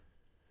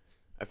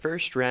I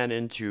first ran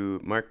into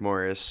Mark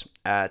Morris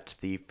at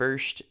the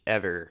first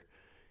ever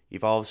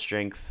Evolve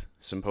Strength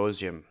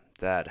Symposium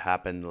that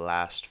happened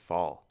last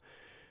fall.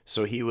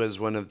 So he was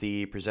one of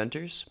the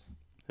presenters.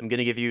 I'm going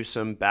to give you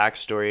some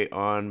backstory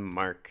on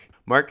Mark.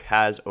 Mark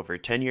has over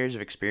 10 years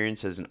of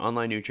experience as an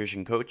online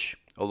nutrition coach,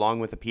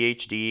 along with a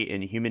PhD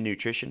in human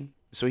nutrition.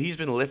 So he's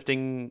been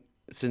lifting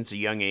since a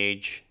young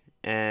age,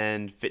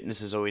 and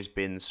fitness has always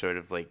been sort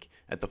of like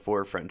at the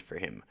forefront for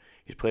him.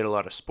 He's played a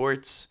lot of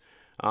sports,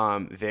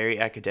 very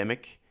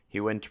academic. He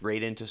went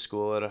right into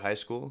school out of high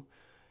school,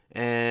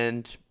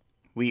 and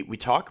we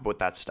talk about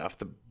that stuff.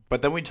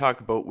 But then we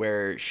talk about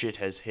where shit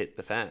has hit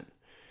the fan,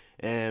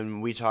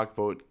 and we talk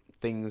about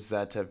things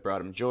that have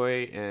brought him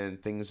joy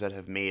and things that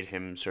have made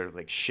him sort of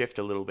like shift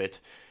a little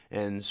bit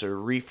and sort of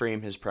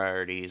reframe his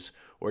priorities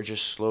or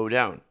just slow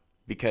down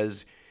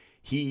because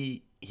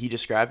he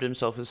described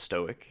himself as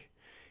stoic.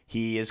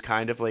 He is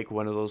kind of like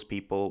one of those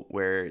people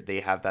where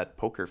they have that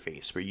poker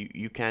face where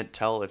you can't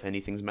tell if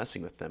anything's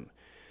messing with them.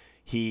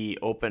 He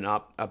opened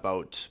up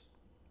about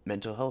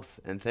mental health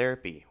and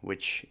therapy,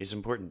 which is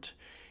important.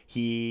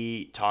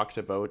 He talked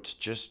about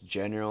just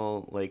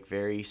general, like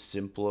very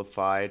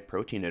simplified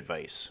protein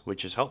advice,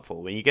 which is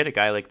helpful. When you get a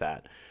guy like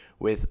that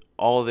with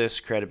all this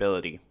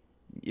credibility,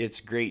 it's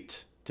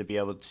great to be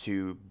able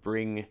to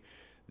bring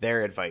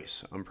their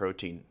advice on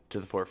protein to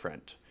the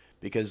forefront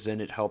because then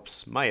it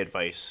helps my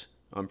advice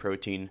on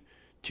protein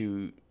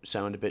to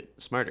sound a bit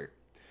smarter.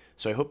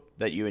 So I hope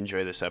that you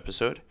enjoy this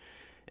episode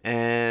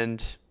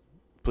and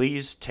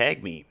please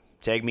tag me.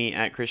 Tag me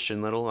at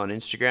Christian Little on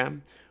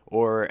Instagram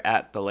or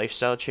at The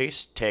Lifestyle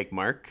Chase. Tag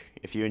Mark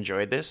if you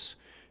enjoyed this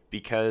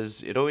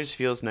because it always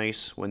feels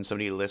nice when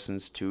somebody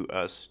listens to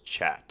us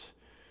chat.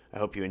 I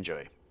hope you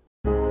enjoy.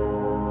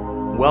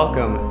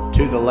 Welcome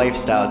to The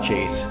Lifestyle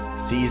Chase,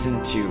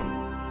 Season 2.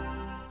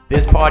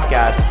 This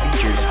podcast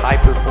features high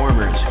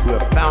performers who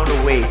have found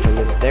a way to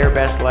live their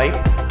best life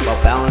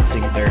while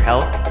balancing their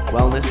health,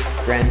 wellness,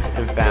 friends,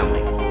 and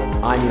family.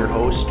 I'm your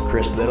host,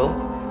 Chris Little.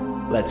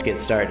 Let's get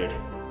started.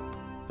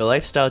 The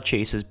Lifestyle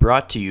Chase is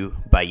brought to you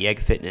by Yeg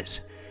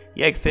Fitness.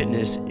 Yeg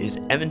Fitness is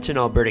Edmonton,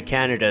 Alberta,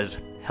 Canada's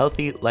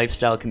healthy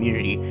lifestyle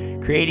community,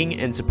 creating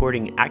and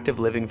supporting active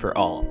living for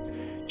all.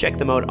 Check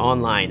them out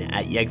online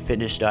at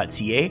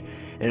yegfitness.ca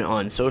and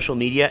on social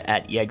media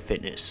at Yeg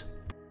Fitness.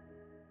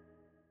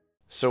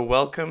 So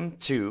welcome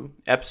to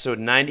episode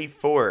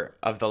 94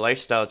 of The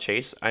Lifestyle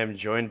Chase. I am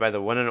joined by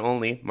the one and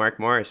only Mark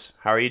Morris.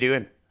 How are you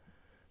doing?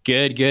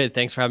 Good.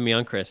 Thanks for having me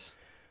on, Chris.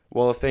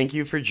 Well, thank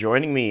you for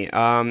joining me.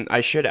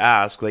 I should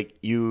ask, like,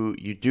 you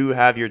do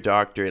have your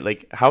doctorate.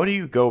 Like, how do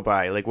you go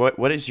by? Like,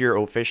 what is your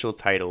official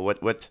title?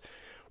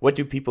 What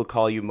do people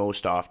call you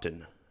most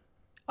often?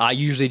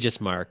 Usually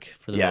just Mark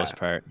for the Yeah. most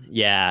part.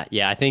 Yeah.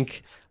 I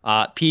think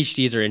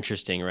PhDs are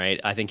interesting,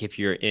 right? I think if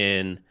you're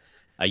in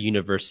a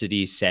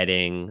university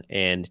setting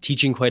and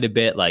teaching quite a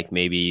bit, like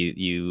maybe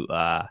you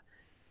are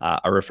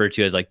referred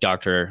to as like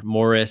Dr.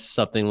 Morris,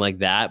 something like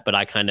that. But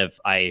I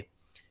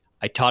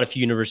taught a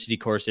few university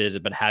courses,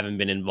 but haven't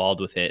been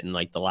involved with it in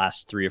like the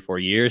last 3 or 4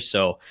 years.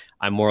 So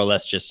I'm more or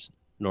less just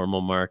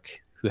normal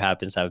Mark who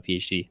happens to have a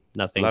PhD.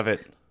 Nothing. Love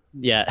it.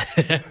 Yeah.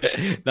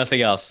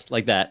 Nothing else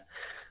like that.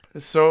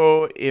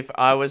 So, if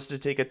I was to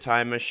take a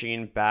time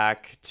machine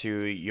back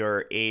to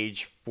your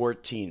age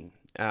 14,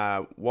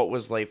 what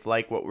was life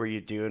like? What were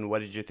you doing? What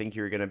did you think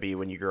you were going to be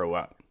when you grow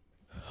up?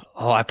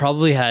 Oh, I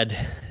probably had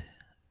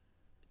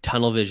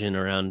tunnel vision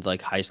around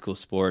like high school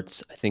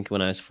sports. I think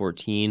when I was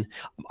 14,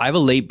 I have a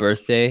late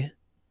birthday.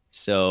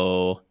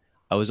 So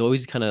I was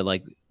always kind of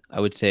like,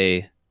 I would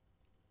say,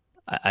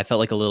 I felt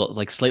like a little,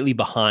 like slightly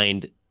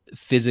behind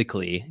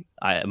physically.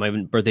 My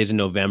birthday's in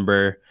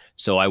November.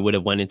 So I would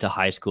have went into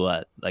high school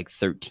at like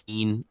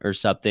 13 or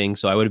something.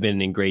 So I would have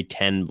been in grade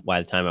 10 by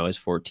the time I was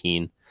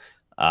 14.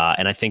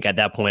 And I think at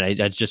that point,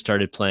 I just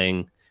started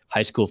playing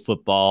high school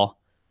football.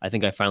 I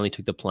think I finally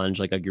took the plunge.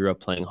 Like I grew up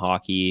playing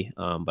hockey,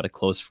 but a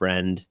close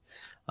friend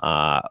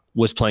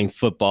was playing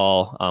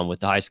football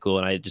with the high school,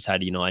 and I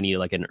decided, I needed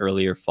like an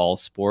earlier fall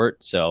sport.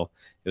 So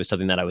it was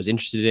something that I was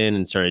interested in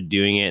and started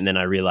doing it. And then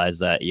I realized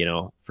that,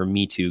 for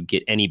me to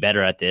get any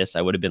better at this,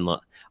 I would have been.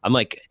 I'm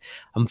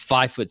 5'7",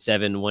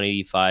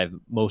 185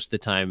 most of the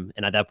time,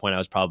 and at that point, I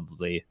was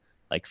probably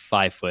like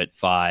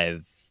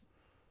 5'5",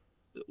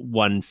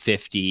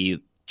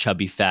 150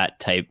 chubby fat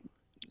type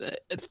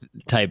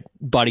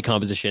body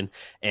composition.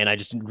 And I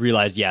just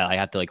realized, yeah, I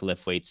have to like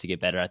lift weights to get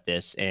better at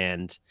this.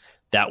 And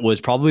that was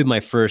probably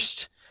my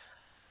first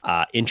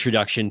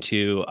introduction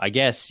to, I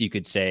guess you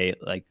could say,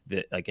 like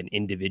an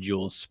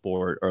individual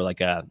sport, or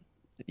like a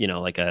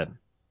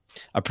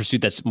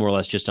pursuit that's more or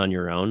less just on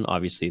your own.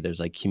 Obviously there's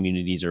like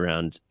communities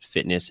around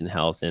fitness and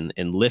health and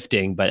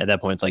lifting, but at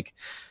that point it's like,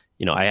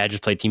 I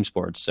just played team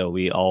sports, so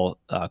we all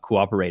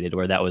cooperated,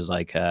 where that was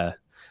like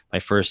my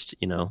first,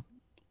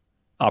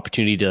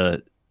 opportunity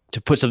to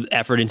put some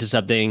effort into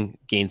something,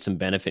 gain some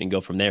benefit, and go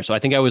from there. So I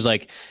think I was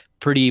like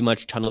pretty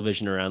much tunnel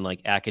vision around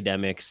like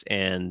academics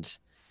and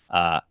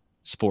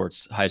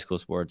sports, high school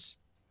sports.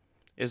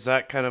 Is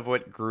that kind of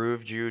what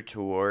grooved you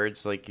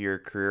towards like your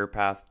career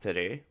path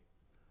today?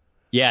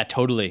 Yeah,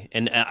 totally.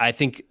 And I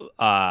think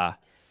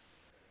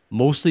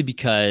mostly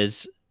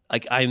because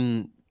like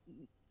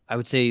I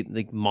would say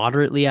like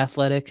moderately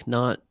athletic,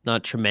 not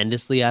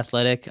tremendously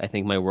athletic. I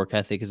think my work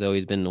ethic has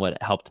always been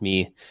what helped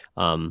me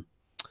um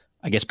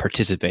I guess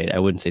participate. I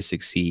wouldn't say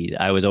succeed.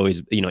 I was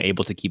always,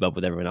 able to keep up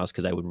with everyone else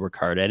because I would work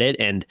hard at it.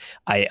 And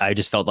I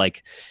just felt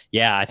like,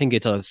 yeah, I think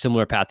it's a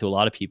similar path to a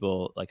lot of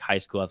people. Like high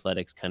school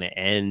athletics kind of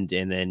end,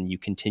 and then you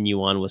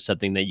continue on with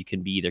something that you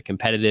can be either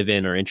competitive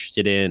in or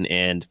interested in.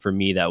 And for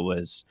me, that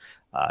was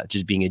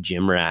just being a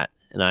gym rat,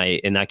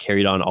 and that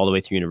carried on all the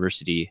way through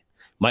university.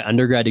 My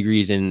undergrad degree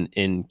is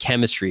in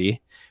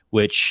chemistry,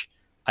 which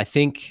I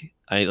think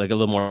I like a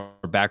little more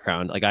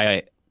background. Like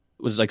I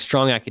was like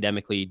strong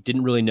academically,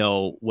 didn't really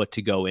know what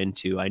to go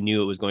into. I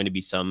knew it was going to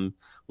be some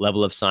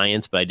level of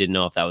science, but I didn't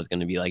know if that was going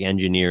to be like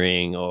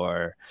engineering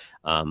or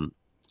um,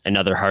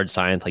 another hard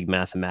science like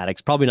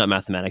mathematics. Probably not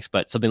mathematics,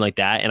 but something like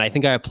that. And I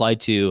think I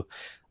applied to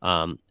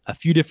a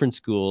few different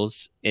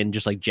schools in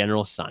just like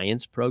general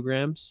science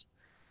programs.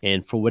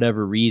 And for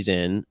whatever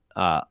reason,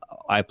 I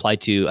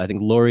applied to, I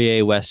think,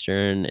 Laurier,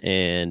 Western,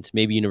 and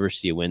maybe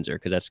University of Windsor,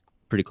 because that's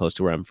pretty close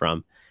to where I'm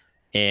from.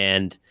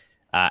 And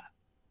uh,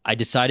 I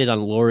decided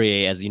on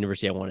Laurier as the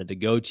university I wanted to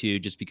go to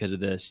just because of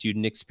the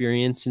student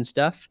experience and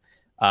stuff.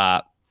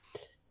 Uh,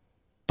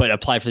 but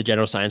applied for the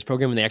general science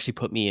program, and they actually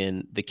put me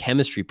in the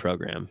chemistry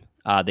program.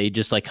 They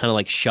just like kind of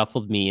like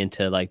shuffled me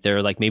into like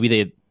they're like maybe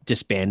they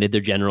disbanded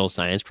their general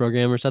science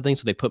program or something,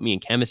 so they put me in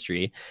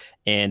chemistry.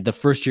 And the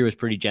first year was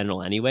pretty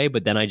general anyway,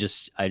 but then I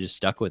just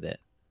stuck with it.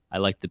 I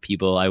liked the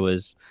people I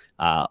was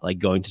like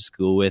going to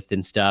school with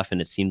and stuff,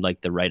 and it seemed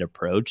like the right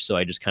approach. So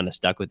I just kind of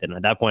stuck with it. And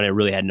at that point, I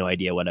really had no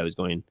idea what I was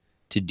going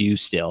to do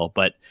still,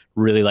 but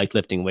really liked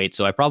lifting weights.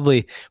 So I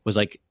probably was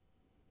like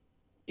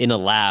in a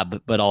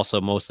lab, but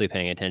also mostly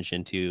paying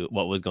attention to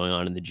what was going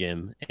on in the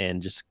gym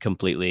and just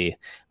completely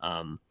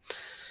um,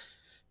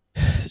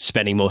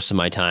 spending most of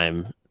my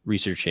time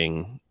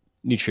researching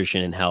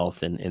nutrition and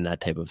health and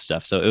that type of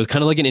stuff. So it was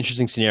kind of like an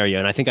interesting scenario.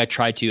 And I think I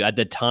tried to, at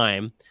the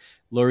time,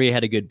 Laurier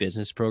had a good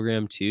business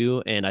program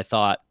too. And I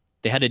thought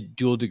they had a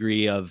dual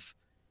degree of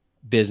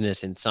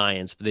business and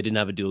science, but they didn't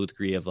have a dual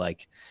degree of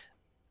like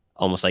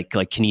almost like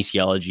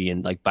kinesiology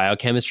and like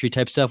biochemistry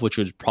type stuff, which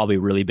was probably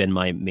really been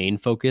my main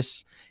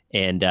focus.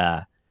 And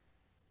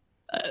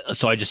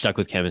so I just stuck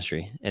with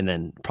chemistry and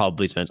then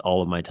probably spent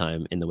all of my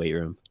time in the weight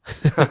room.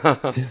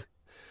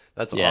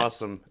 That's Yeah.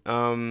 awesome.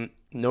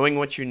 Knowing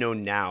what you know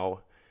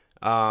now,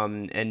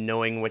 and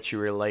knowing what you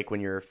were like when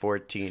you were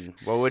 14,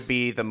 what would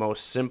be the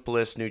most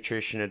simplest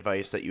nutrition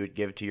advice that you would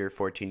give to your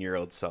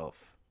 14-year-old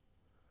self?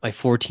 My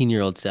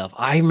 14-year-old self.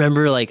 I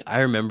remember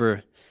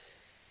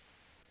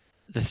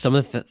some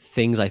of the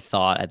things I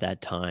thought at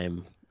that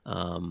time.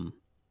 Um,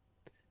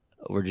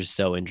 were just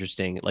so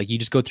interesting. Like you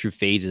just go through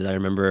phases. I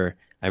remember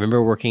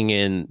working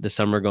in the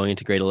summer going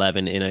into grade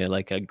 11 in a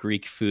like a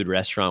Greek food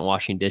restaurant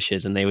washing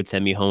dishes, and they would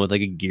send me home with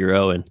like a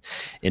gyro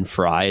and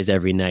fries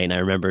every night. And I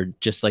remember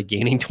just like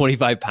gaining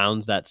 25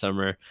 pounds that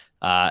summer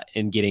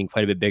and getting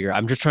quite a bit bigger.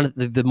 I'm just trying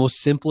to the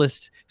most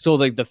simplest. So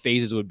like the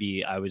phases would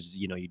be I was,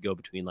 you'd go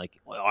between like,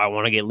 oh, I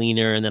want to get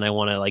leaner and then I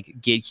want to like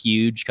get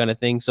huge kind of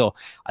thing. So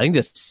I think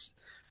this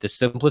the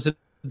simplest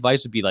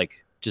advice would be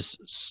like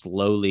just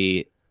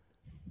slowly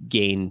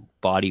gain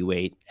body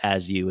weight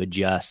as you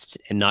adjust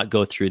and not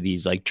go through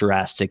these like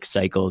drastic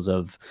cycles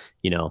of,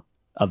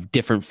 of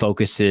different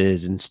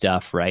focuses and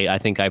stuff, right? I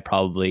think I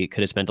probably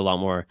could have spent a lot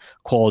more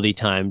quality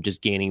time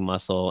just gaining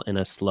muscle in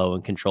a slow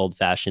and controlled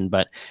fashion.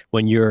 But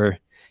when you're,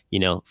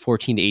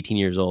 14 to 18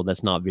 years old,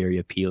 that's not very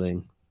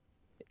appealing.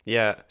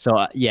 Yeah.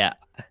 So, yeah.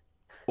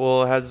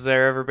 Well, has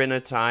there ever been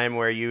a time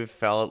where you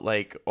felt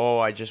like, oh,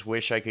 I just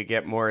wish I could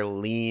get more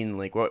lean?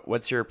 Like,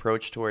 what's your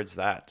approach towards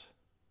that?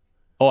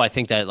 Oh, I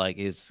think that like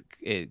is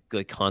it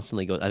like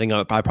constantly goes. I think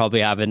I probably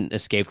haven't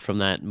escaped from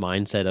that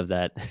mindset of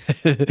that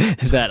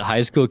that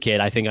high school kid.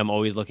 I think I'm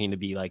always looking to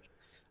be like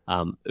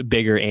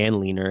bigger and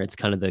leaner. It's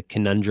kind of the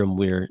conundrum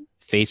we're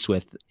faced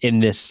with in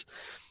these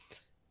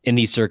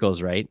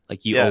circles, right?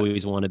 Like you Yeah,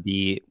 always want to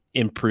be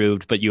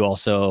improved, but you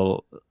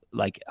also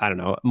like I don't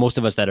know. Most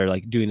of us that are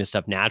like doing this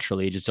stuff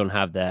naturally just don't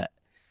have that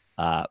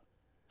uh,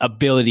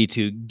 ability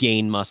to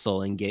gain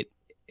muscle and get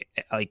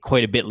like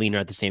quite a bit leaner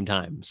at the same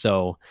time.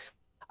 So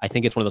I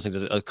think it's one of those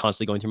things that's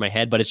constantly going through my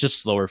head, but it's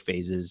just slower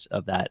phases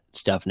of that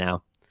stuff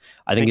now.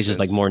 I think makes it's just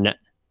like sense. more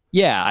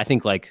yeah, I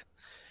think like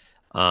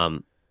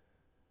um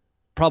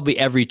probably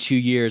every 2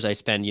 years I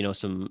spend,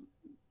 some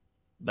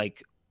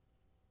like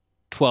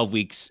 12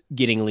 weeks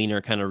getting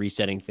leaner, kind of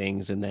resetting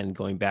things and then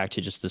going back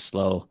to just the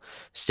slow,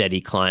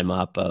 steady climb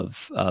up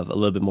of a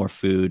little bit more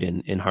food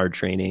and hard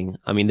training.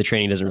 I mean, the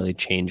training doesn't really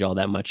change all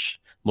that much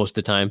most of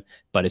the time,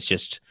 but it's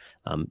just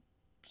um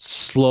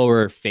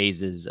slower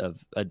phases of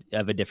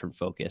a different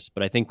focus.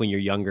 But I think when you're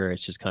younger,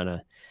 it's just kind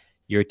of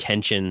your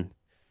attention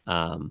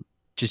um,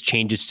 just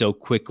changes so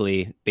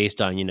quickly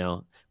based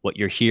on what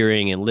you're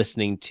hearing and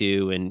listening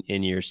to and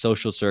in your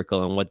social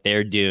circle and what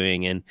they're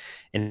doing and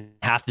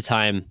half the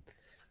time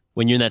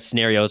when you're in that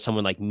scenario,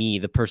 someone like me,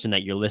 the person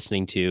that you're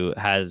listening to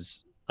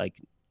has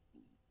like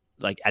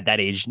like at that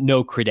age,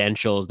 no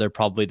credentials. They're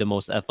probably the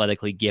most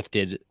athletically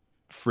gifted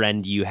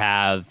friend you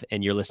have,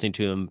 and you're listening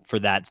to them for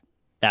that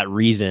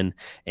reason,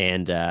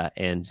 and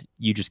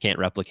you just can't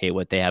replicate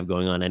what they have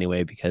going on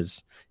anyway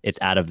because it's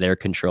out of their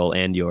control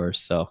and yours.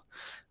 So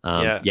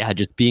Yeah, yeah,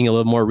 just being a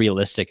little more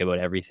realistic about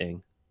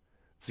everything.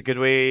 it's a good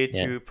way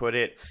Yeah. to put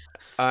it.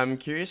 I'm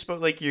curious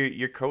about like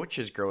your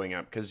coaches growing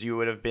up because you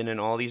would have been in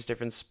all these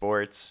different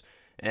sports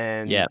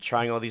Yeah. and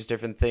trying all these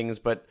different things,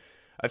 but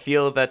I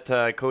feel that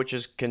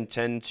coaches can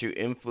tend to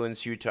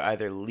influence you to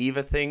either leave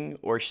a thing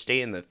or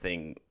stay in the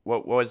thing.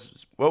 What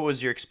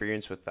was your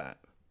experience with that?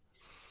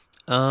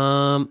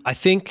 I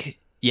think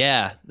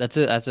yeah, that's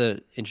a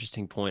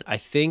interesting point. I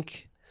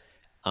think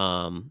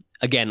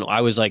again, I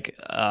was like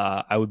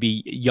I would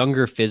be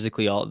younger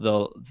physically all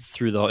the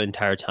through the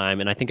entire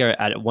time, and I think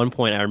at one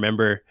point I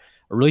remember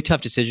a really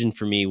tough decision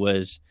for me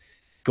was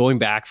going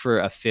back for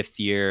a fifth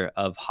year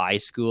of high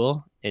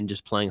school and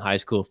just playing high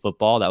school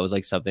football. That was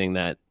like something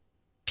that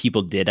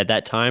people did at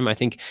that time. I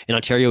think in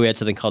Ontario we had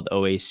something called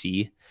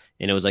OAC,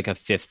 and it was like a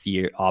fifth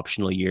year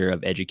optional year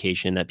of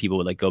education that people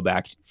would like go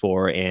back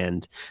for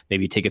and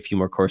maybe take a few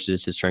more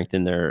courses to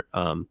strengthen their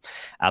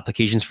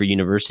applications for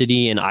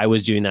university. And I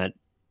was doing that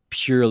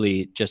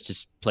purely just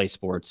to play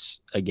sports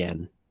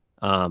again.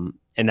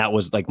 And that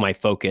was like my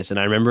focus. And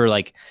I remember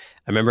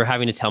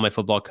having to tell my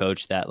football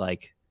coach that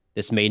like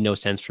this made no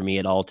sense for me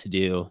at all to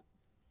do.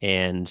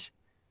 And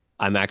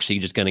I'm actually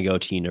just going to go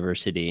to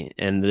university,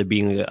 and there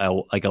being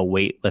like a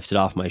weight lifted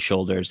off my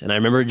shoulders. And I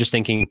remember just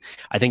thinking,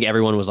 I think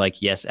everyone was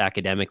like, yes,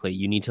 academically,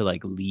 you need to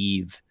like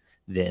leave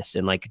this,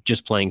 and like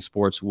just playing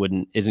sports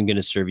isn't going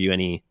to serve you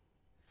any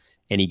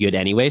good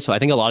anyway. So I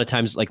think a lot of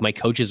times like my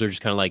coaches are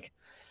just kind of like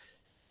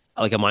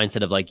a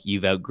mindset of like,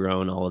 you've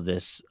outgrown all of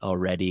this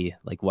already.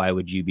 Like, why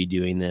would you be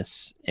doing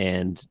this?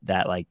 And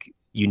that like,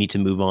 you need to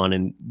move on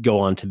and go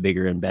on to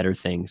bigger and better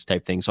things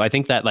type thing. So I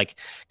think that like,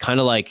 kind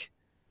of like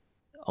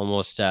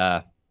almost,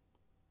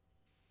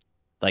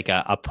 like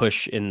a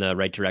push in the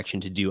right direction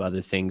to do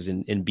other things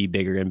and be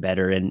bigger and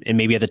better. And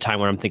maybe at the time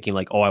where I'm thinking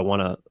like, oh, I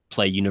want to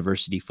play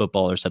university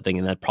football or something,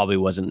 and that probably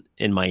wasn't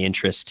in my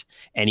interest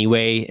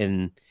anyway.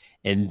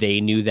 And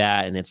they knew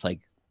that, and it's like,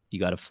 you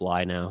got to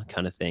fly now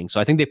kind of thing.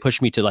 So I think they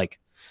pushed me to like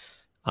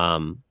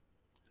um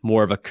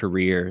more of a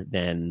career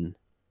than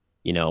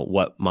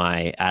what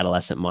my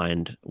adolescent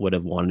mind would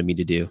have wanted me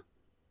to do.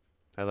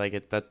 I like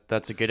it.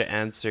 That's a good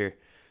answer.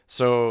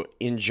 So,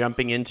 in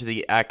jumping into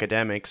the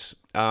academics,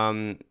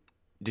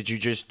 did you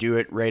just do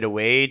it right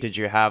away? Did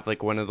you have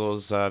like one of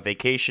those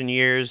vacation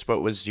years?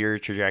 What was your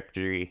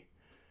trajectory?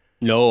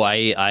 No,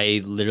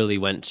 I literally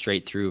went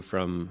straight through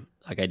from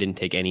like I didn't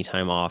take any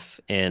time off,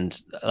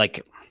 and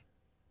like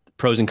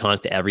pros and cons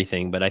to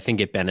everything, but I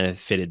think it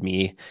benefited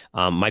me.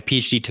 My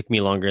PhD took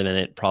me longer than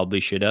it probably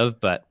should have,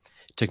 but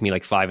it took me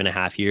like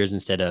 5.5 years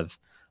instead of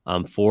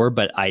 4.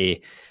 But I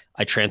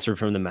transferred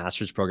from the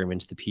master's program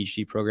into the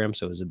PhD program,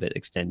 so it was a bit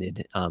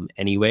extended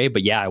anyway.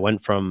 But yeah, I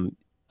went from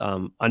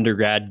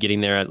undergrad,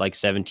 getting there at like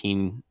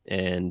 17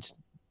 and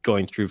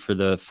going through for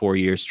the 4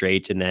 years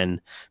straight, and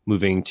then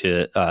moving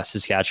to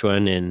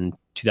Saskatchewan in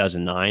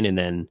 2009, and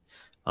then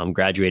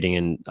graduating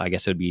in, I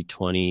guess it would be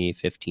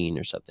 2015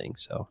 or something.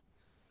 So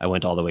I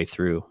went all the way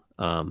through.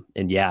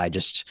 And yeah, it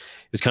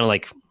was kind of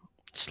like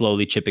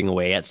slowly chipping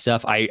away at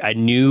stuff. I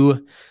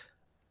knew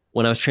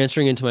when I was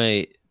transferring into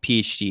my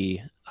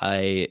PhD,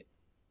 I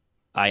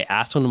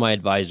asked one of my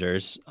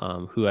advisors,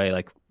 who I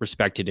like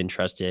respected and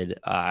trusted.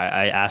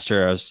 I asked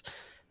her,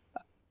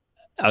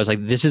 I was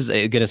like, this is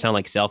going to sound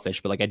like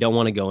selfish, but like, I don't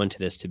want to go into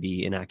this to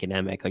be an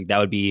academic. Like that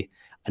would be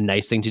a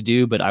nice thing to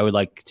do, but I would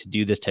like to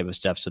do this type of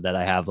stuff so that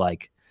I have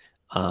like,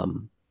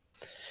 um,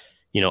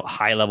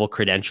 high level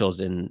credentials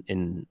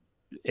in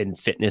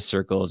fitness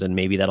circles, and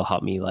maybe that'll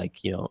help me like,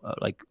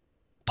 like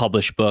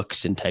publish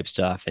books and type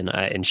stuff.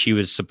 And she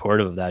was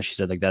supportive of that. She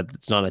said like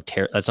that's not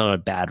a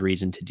bad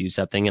reason to do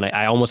something. And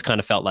I almost kind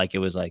of felt like it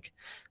was like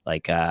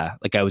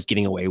I was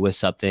getting away with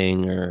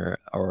something,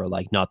 or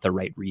like not the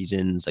right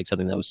reasons, like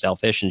something that was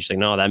selfish. And she's like,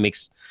 no, that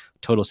makes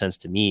total sense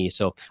to me.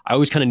 So I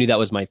always kind of knew that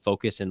was my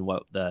focus and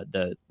what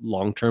the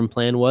long-term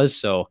plan was.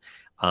 So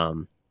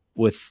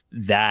with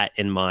that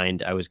in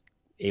mind, I was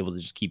able to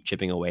just keep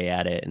chipping away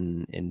at it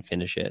and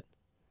finish it.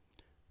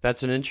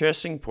 That's an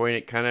interesting point.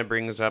 It kind of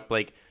brings up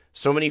like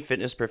so many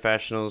fitness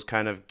professionals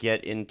kind of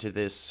get into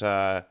this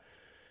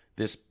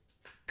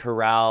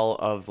corral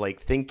of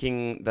like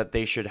thinking that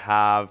they should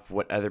have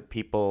what other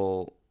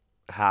people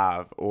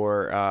have,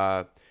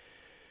 or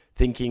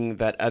thinking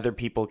that other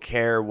people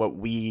care what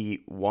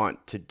we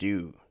want to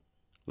do.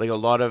 Like a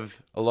lot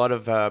of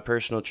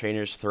personal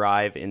trainers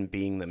thrive in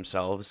being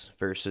themselves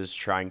versus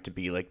trying to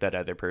be like that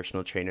other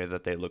personal trainer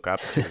that they look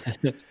up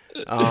to.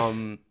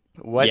 Um,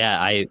 what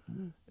Yeah,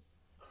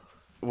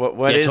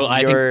 what yeah, is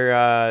I think,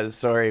 your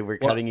sorry, we're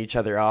well, cutting each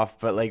other off,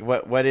 but like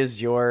what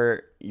is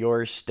your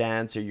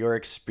stance or your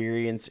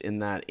experience in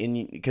that,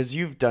 in because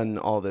you've done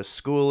all this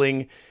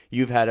schooling,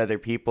 you've had other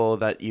people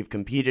that you've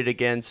competed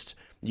against,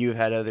 you've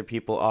had other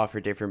people offer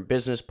different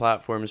business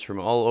platforms from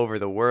all over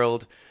the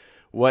world.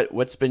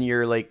 What's been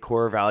your like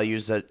core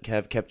values that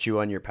have kept you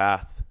on your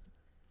path?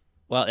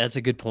 Well, that's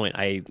a good point.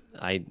 I'm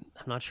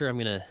not sure I'm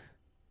gonna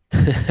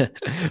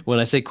when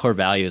I say core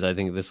values, I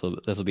think this will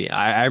be.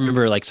 I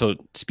remember like so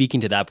speaking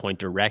to that point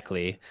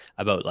directly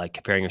about like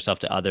comparing yourself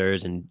to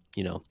others and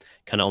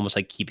kind of almost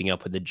like keeping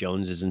up with the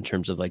Joneses in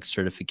terms of like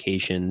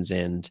certifications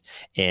and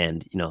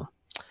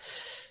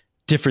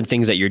different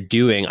things that you're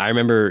doing. I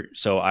remember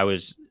so I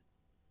was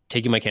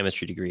taking my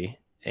chemistry degree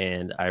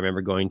and I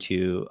remember going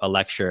to a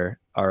lecture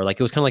or like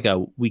it was kind of like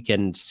a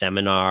weekend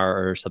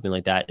seminar or something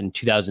like that in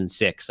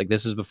 2006. Like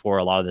this is before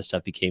a lot of this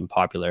stuff became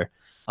popular.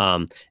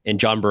 And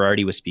John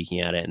Berardi was speaking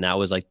at it, and that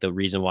was like the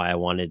reason why I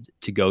wanted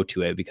to go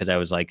to it because I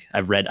was like, I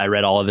read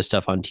all of his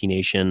stuff on T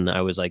Nation.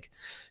 I was like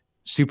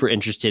super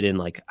interested in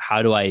like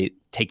how do I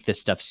take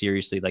this stuff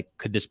seriously? Like,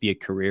 could this be a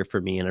career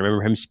for me? And I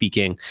remember him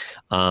speaking,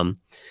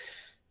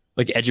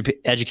 like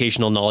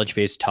educational knowledge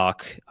based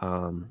talk.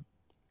 And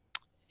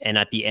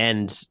at the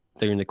end,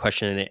 during the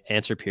question and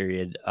answer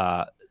period,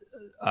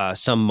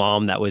 some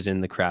mom that was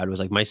in the crowd was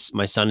like, my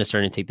son is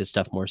starting to take this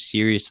stuff more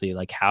seriously.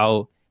 Like,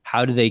 how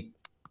do they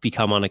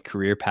become on a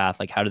career path?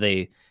 Like, how do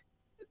they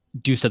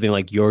do something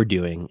like you're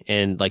doing?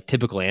 And like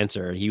typical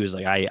answer, he was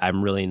like,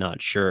 I'm really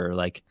not sure.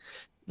 Like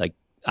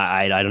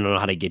I don't know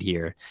how to get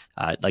here.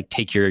 Like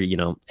take your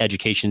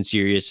education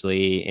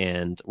seriously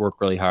and work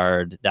really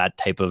hard. That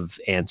type of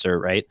answer,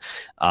 right?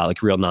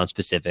 Like real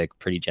non-specific,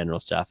 pretty general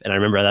stuff. And I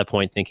remember at that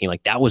point thinking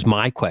like that was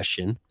my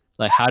question.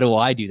 Like how do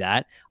I do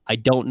that? I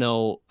don't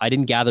know. I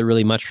didn't gather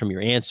really much from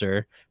your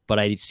answer, but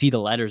I see the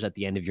letters at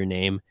the end of your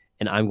name,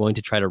 and I'm going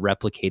to try to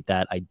replicate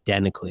that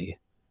identically.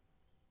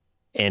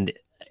 And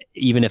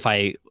even if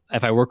I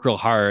work real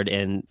hard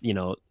and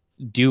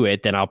do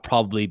it, then I'll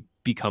probably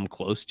become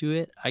close to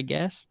it, I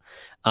guess.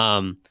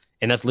 And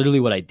that's literally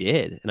what I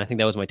did. And I think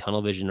that was my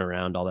tunnel vision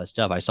around all that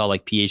stuff. I saw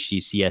like PhD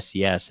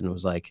CSCS and it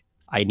was like,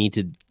 I need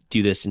to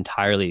do this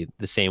entirely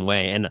the same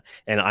way. And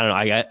I don't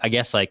know, I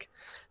guess like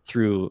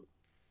through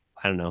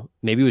I don't know,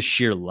 maybe it was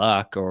sheer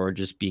luck or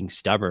just being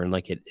stubborn,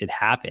 like it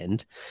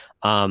happened.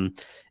 Um,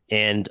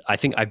 and I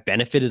think I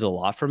benefited a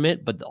lot from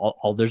it, but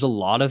there's a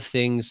lot of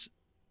things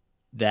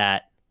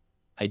that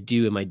I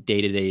do in my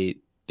day-to-day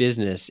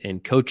business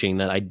and coaching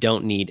that I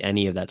don't need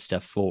any of that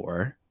stuff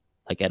for,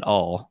 like at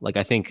all. Like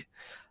I think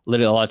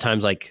literally a lot of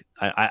times, like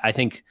I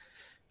think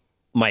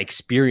my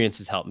experience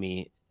has helped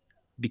me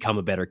become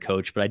a better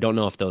coach, but I don't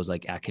know if those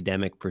like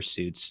academic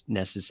pursuits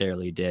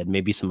necessarily did.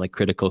 Maybe some like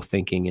critical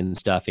thinking and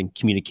stuff and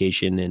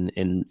communication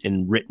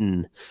and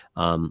written,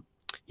 um,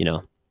 you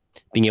know,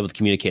 being able to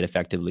communicate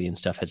effectively and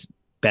stuff has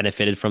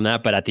benefited from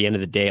that. But at the end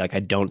of the day, like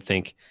I don't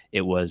think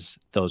it was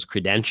those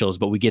credentials,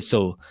 but we get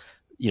so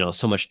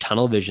so much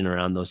tunnel vision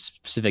around those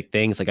specific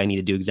things. Like I need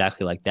to do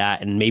exactly like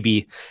that. And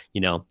maybe,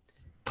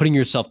 putting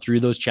yourself through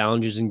those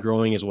challenges and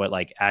growing is what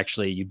like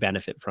actually you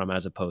benefit from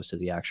as opposed to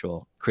the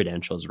actual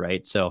credentials,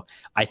 right? So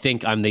I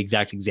think I'm the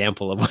exact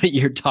example of what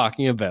you're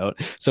talking about.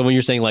 So when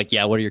you're saying like,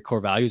 yeah, what are your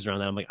core values around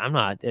that? I'm like, I'm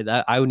not.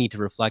 I would need to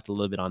reflect a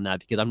little bit on that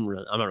because I'm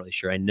not really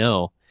sure. I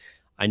know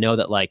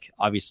that like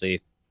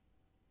obviously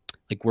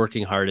like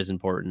working hard is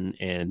important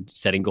and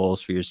setting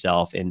goals for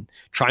yourself and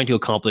trying to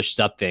accomplish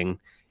something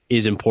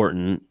is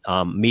important.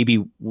 Maybe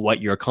what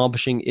you're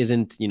accomplishing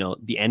isn't,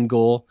 the end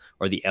goal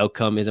or the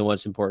outcome isn't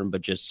what's important,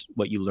 but just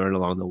what you learn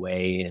along the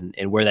way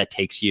and where that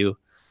takes you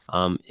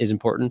is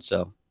important.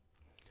 So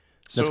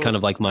that's kind So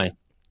of like my,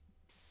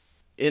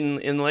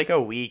 in like a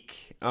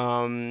week,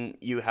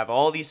 you have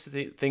all these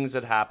things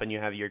that happen. You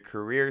have your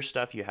career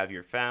stuff, you have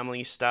your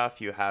family stuff,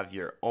 you have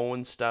your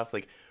own stuff.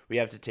 Like we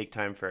have to take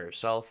time for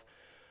ourselves.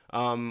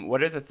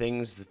 What are the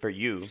things for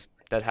you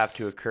that have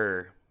to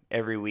occur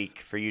every week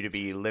for you to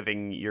be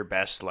living your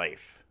best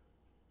life?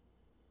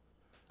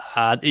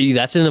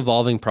 that's an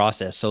evolving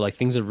process. So like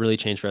things have really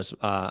changed for us.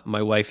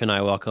 My wife and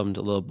I welcomed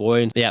a little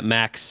boy. And yeah,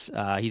 Max,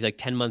 he's like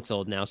 10 months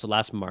old now. So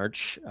last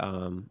March,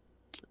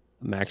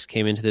 Max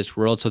came into this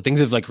world. So things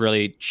have like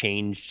really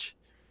changed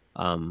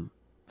um,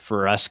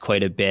 for us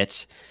quite a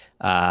bit.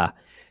 Uh,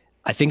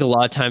 I think a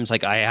lot of times,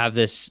 like I have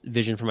this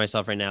vision for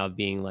myself right now of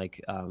being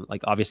like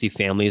obviously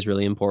family is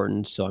really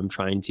important. So I'm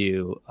trying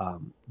to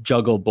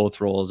juggle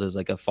both roles as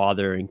like a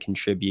father and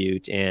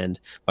contribute. And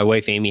my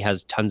wife Amy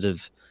has tons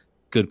of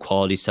good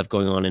quality stuff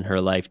going on in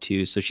her life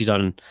too. So she's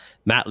on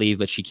mat leave,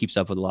 but she keeps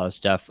up with a lot of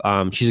stuff.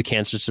 She's a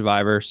cancer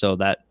survivor, so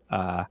that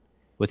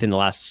within the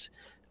last,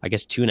 I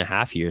guess,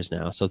 2.5 years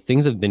now. So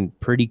things have been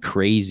pretty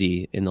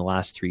crazy in the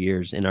last 3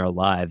 years in our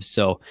lives.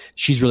 So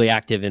she's really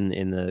active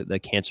in the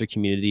cancer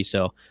community.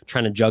 So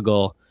trying to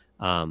juggle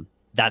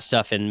that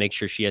stuff and make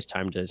sure she has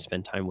time to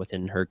spend time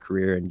within her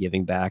career and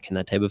giving back and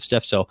that type of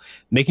stuff. So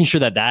making sure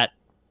that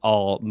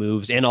all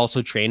moves and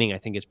also training, I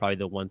think is probably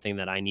the one thing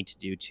that I need to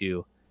do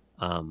to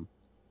um,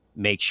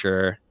 make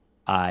sure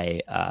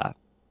I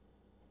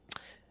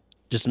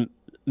just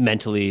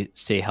mentally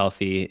stay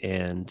healthy.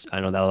 And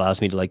I know that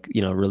allows me to like,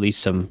 release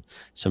some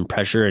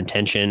pressure and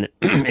tension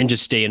and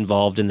just stay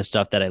involved in the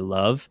stuff that I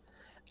love.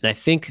 And I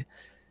think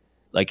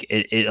like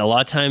it a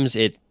lot of times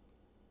it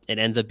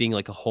ends up being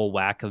like a whole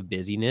whack of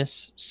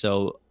busyness.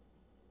 So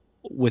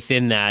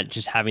within that,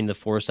 just having the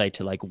foresight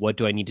to like, what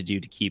do I need to do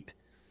to keep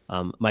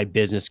my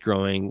business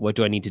growing? What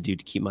do I need to do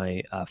to keep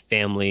my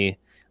family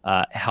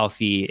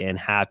healthy and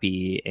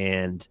happy?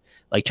 And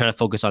like trying to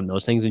focus on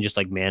those things and just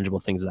like manageable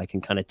things that I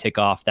can kind of tick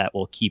off that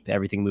will keep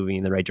everything moving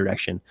in the right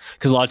direction.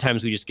 Because a lot of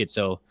times we just get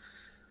so,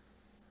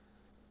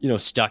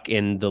 stuck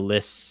in the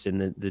lists and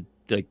the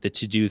like the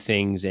to do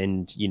things,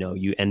 and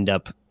you end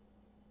up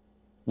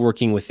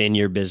working within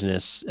your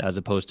business as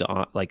opposed to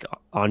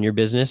on your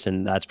business,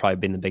 and that's probably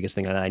been the biggest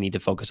thing that I need to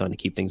focus on to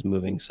keep things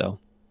moving. So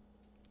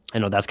I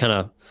know that's kind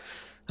of,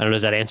 I don't know,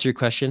 does that answer your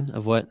question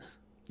of what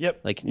Yep,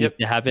 like needs yep.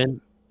 to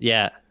happen?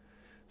 Yeah,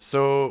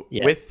 So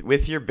yeah.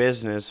 with your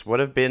business, what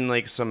have been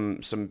like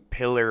some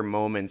pillar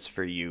moments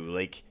for you?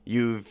 Like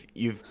you've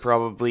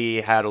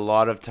probably had a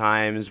lot of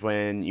times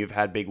when you've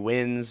had big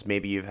wins,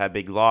 maybe you've had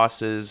big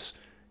losses.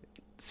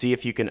 See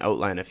if you can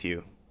outline a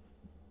few.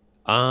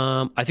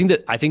 I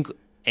think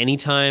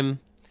anytime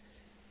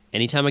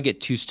anytime I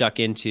get too stuck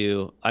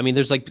into, I mean,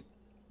 there's like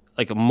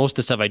most of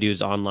the stuff I do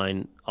is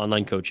online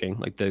coaching.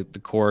 Like the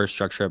core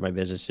structure of my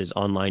business is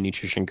online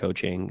nutrition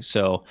coaching.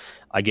 So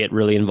I get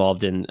really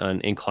involved in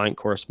client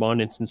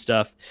correspondence and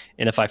stuff.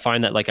 And if I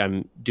find that like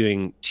I'm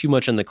doing too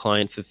much on the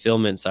client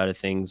fulfillment side of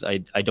things, I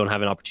don't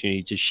have an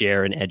opportunity to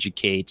share and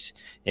educate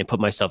and put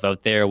myself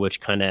out there, which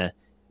kind of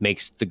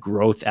makes the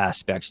growth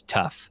aspect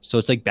tough. So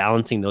it's like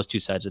balancing those two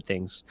sides of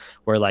things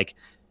where like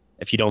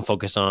if you don't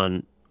focus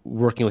on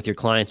working with your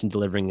clients and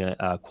delivering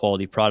a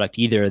quality product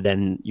either,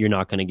 then you're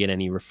not going to get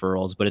any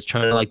referrals. But it's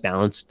trying to like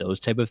balance those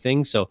type of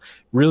things. So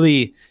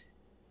really,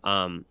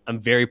 I'm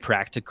very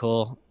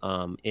practical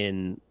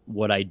in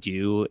what I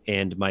do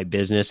and my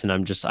business, and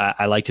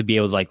I like to be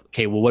able to like,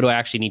 okay, well, what do I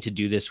actually need to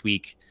do this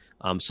week,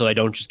 so I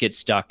don't just get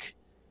stuck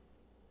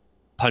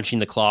punching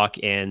the clock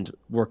and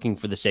working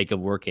for the sake of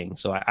working.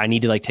 So I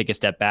need to like take a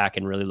step back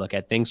and really look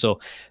at things. So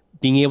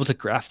being able to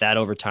craft that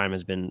over time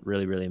has been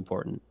really, really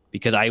important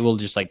because I'll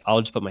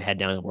just put my head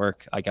down and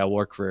work. Like I'll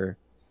work for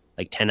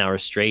like 10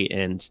 hours straight.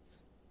 And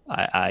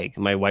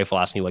my wife will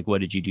ask me like,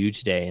 what did you do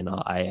today? And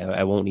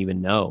I won't even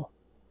know.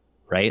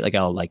 Right. Like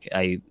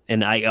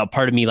a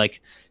part of me,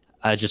 like,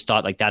 I just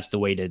thought like that's the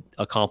way to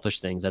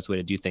accomplish things. That's the way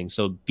to do things.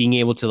 So being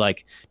able to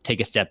like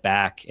take a step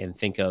back and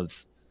think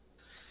of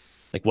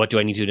like what do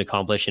I need to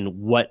accomplish and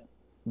what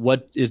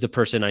is the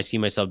person I see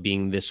myself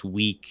being this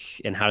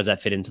week and how does that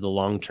fit into the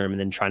long term, and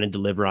then trying to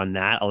deliver on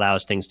that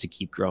allows things to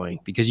keep growing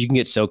because you can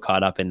get so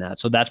caught up in that.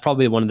 So that's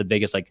probably one of the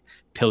biggest like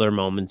pillar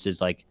moments is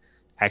like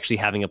actually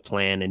having a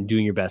plan and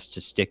doing your best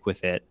to stick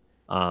with it,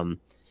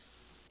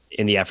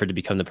 in the effort to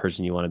become the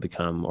person you want to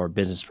become or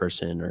business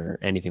person or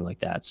anything like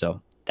that.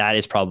 So that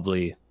is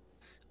probably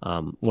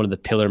one of the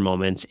pillar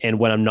moments. And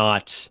when I'm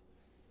not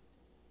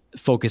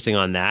focusing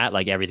on that,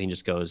 like everything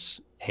just goes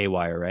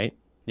haywire, right?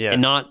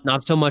 And Yeah.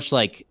 not so much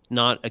like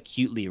not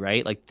acutely,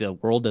 right? Like the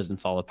world doesn't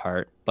fall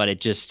apart, but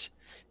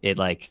it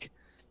like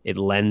it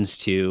lends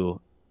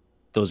to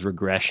those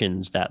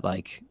regressions that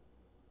like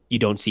you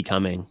don't see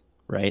coming,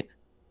 right?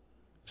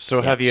 So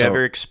Yeah. have you So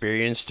ever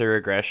experienced a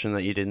regression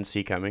that you didn't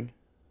see coming?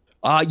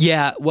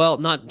 yeah, well,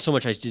 not so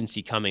much I didn't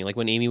see coming. Like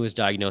when Amy was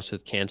diagnosed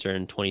with cancer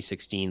in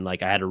 2016,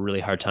 like I had a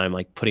really hard time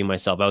like putting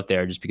myself out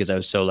there just because I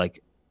was so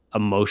like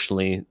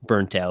emotionally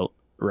burnt out,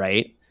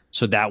 right?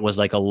 So that was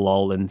like a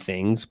lull in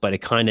things, but it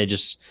kind of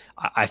just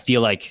I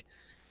feel like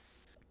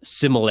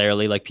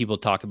similarly, like people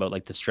talk about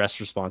like the stress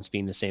response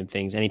being the same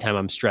things. Anytime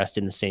I'm stressed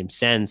in the same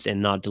sense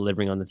and not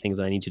delivering on the things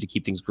that I need to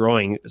keep things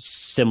growing,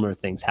 similar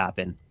things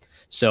happen.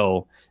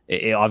 So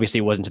it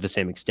obviously wasn't to the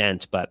same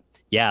extent, but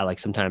yeah, like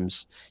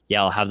sometimes,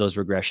 yeah, I'll have those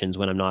regressions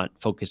when I'm not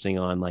focusing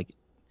on like,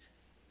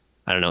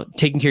 I don't know,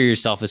 taking care of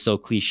yourself is so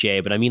cliche,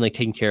 but I mean like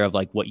taking care of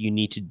like what you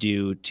need to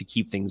do to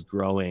keep things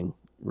growing,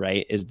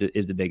 right? Is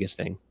the biggest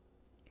thing.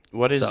 So,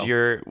 What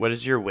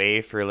is your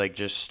way for like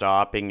just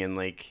stopping and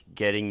like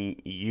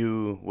getting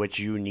you what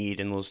you need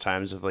in those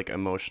times of like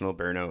emotional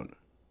burnout?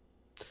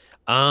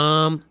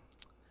 um,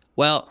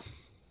 well,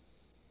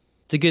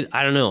 it's a good,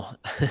 I don't know.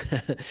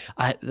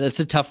 That's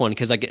a tough one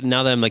because like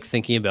now that I'm like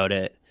thinking about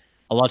it,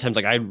 a lot of times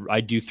like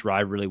I do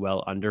thrive really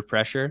well under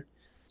pressure.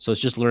 So it's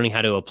just learning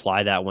how to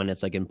apply that when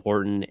it's like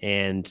important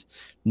and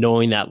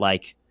knowing that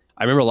like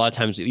I remember a lot of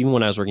times even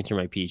when I was working through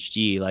my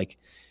PhD, like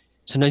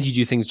sometimes you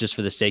do things just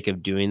for the sake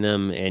of doing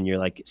them and you're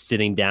like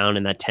sitting down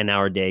and that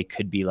 10-hour day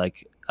could be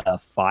like a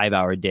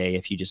 5-hour day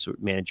if you just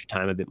manage your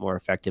time a bit more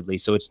effectively.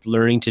 So it's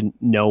learning to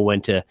know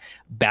when to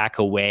back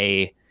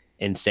away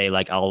and say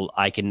like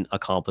I can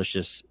accomplish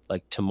this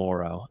like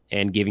tomorrow,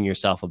 and giving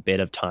yourself a bit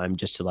of time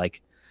just to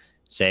like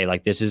say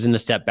like this isn't a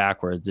step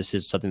backwards, this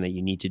is something that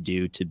you need to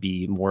do to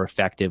be more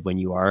effective when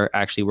you are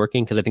actually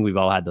working, because I think we've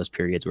all had those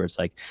periods where it's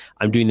like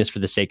I'm doing this for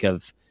the sake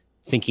of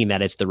thinking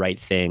that it's the right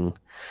thing.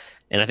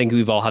 And I think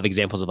we've all have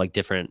examples of like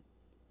different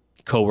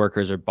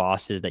coworkers or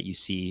bosses that you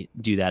see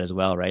do that as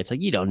well, right? It's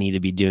like you don't need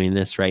to be doing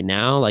this right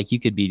now. Like you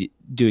could be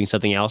doing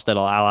something else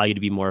that'll allow you to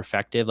be more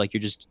effective. Like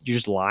you're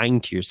just lying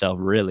to yourself,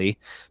 really.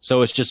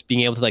 So it's just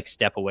being able to like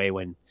step away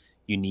when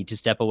you need to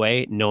step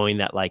away, knowing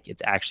that like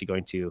it's actually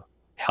going to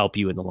help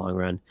you in the long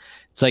run.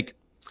 It's like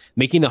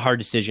making the hard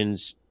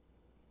decisions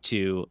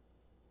to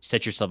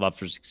set yourself up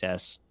for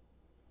success,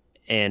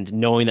 and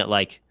knowing that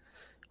like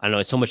I don't know,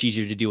 it's so much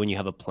easier to do when you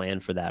have a plan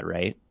for that,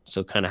 right?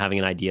 So kind of having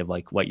an idea of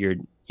like what your,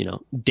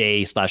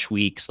 day slash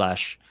week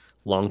slash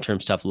long term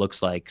stuff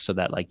looks like so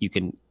that like you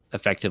can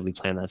effectively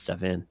plan that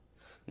stuff in.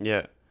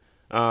 Yeah.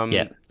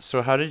 Yeah.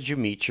 So how did you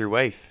meet your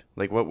wife?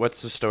 Like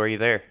what's the story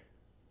there?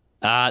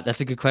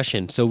 That's a good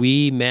question. So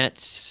we met,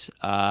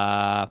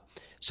 so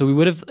we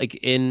would have like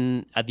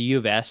in at the U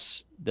of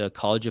S, the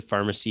College of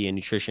Pharmacy and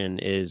Nutrition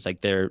is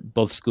like they're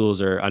both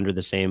schools are under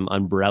the same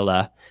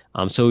umbrella.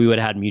 So we would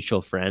have had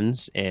mutual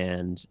friends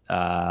and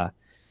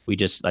we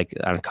just like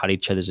I don't know, caught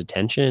each other's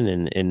attention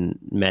and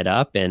met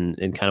up and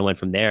kind of went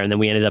from there. And then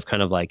we ended up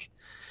kind of like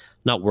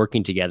not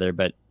working together,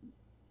 but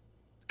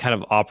kind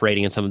of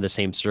operating in some of the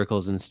same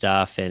circles and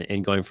stuff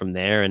and going from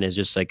there. And it's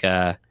just like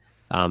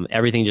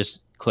everything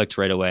just clicked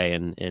right away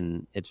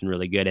and it's been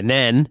really good. And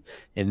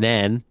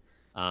then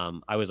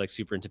I was like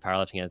super into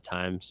powerlifting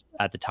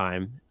at the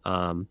time.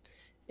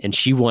 And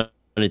she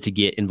wanted to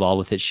get involved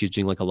with it. She was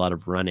doing like a lot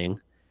of running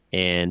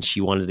and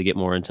she wanted to get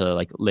more into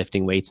like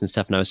lifting weights and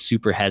stuff. And I was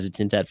super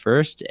hesitant at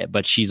first,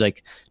 but she's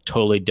like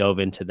totally dove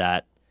into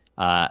that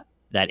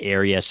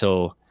area.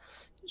 So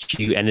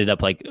she ended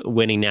up like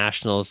winning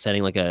nationals,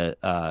 setting like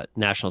a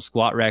national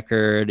squat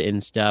record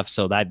and stuff.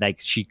 So that like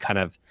she kind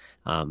of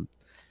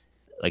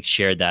like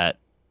shared that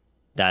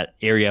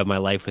area of my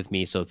life with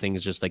me. So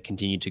things just like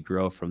continued to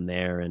grow from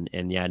there.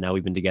 And yeah, now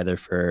we've been together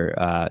for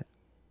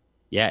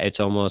yeah, it's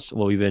almost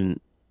well, we've been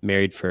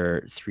married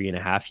for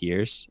 3.5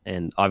 years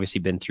and obviously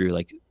been through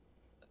like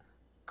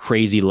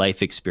crazy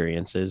life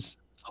experiences,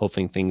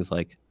 hoping things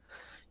like,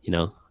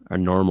 are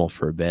normal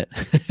for a bit.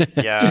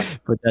 Yeah.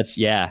 But that's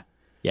yeah.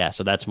 Yeah.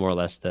 So that's more or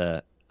less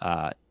the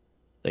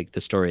like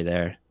the story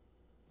there.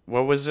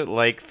 What was it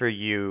like for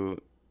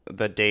you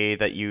the day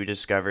that you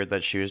discovered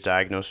that she was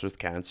diagnosed with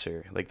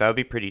cancer? Like that would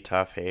be pretty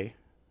tough, hey?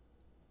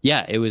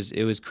 Yeah, it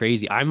was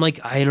crazy. I'm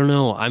like, I don't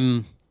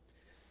know.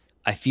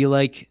 I feel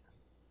like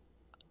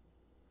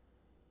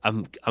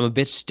I'm a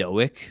bit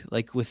stoic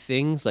like with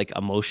things, like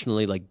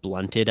emotionally like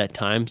blunted at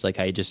times. Like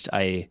I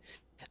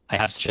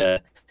have such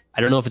a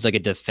I don't know if it's like a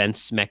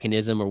defense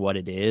mechanism or what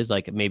it is.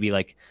 Like maybe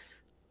like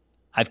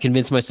I've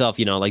convinced myself,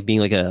 like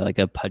being like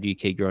a pudgy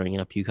kid growing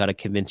up, you gotta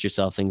convince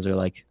yourself things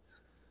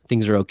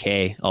are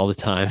okay all the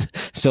time.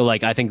 So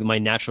like I think my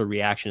natural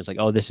reaction is like,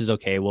 oh, this is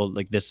okay. Well,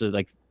 like this is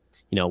like,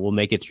 we'll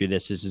make it through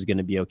this. This is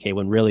gonna be okay.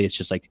 When really it's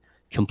just like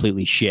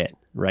completely shit,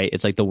 right?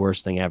 It's like the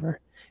worst thing ever.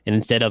 And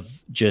instead of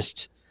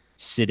just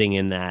sitting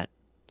in that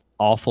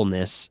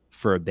awfulness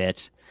for a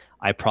bit,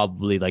 I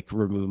probably like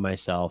remove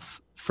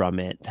myself from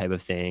it type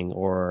of thing.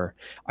 Or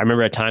I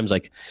remember at times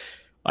like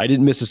I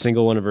didn't miss a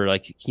single one of her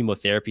like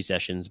chemotherapy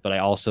sessions, but I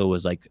also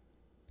was like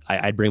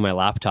I'd bring my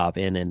laptop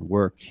in and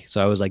work.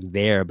 So I was like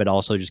there, but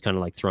also just kind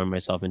of like throwing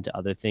myself into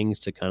other things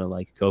to kind of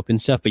like cope and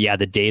stuff. But yeah,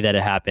 the day that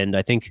it happened,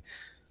 I think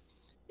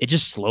it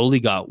just slowly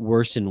got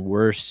worse and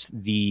worse.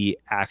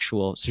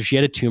 So she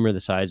had a tumor the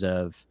size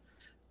of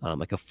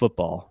like a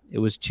football. It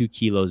was 2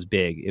 kilos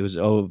big. It was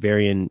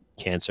ovarian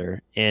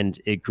cancer and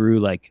it grew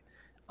like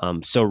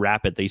so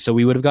rapidly. So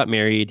we would have got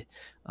married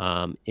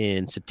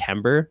in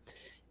September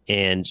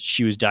and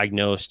she was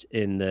diagnosed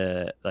in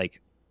the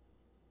like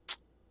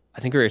I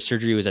think her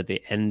surgery was at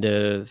the end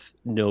of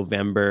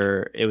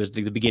November. It was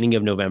the beginning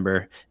of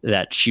November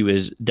that she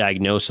was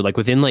diagnosed. So like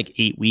within like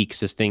 8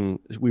 weeks,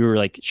 we were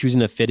like, she was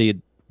in a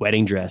fitted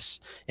wedding dress.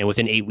 And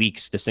within 8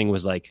 weeks, this thing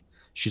was like,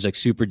 she's like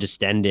super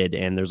distended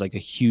and there's like a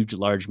huge,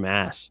 large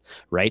mass.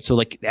 Right. So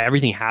like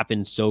everything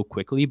happened so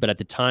quickly. But at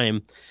the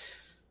time,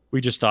 we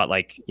just thought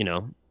like,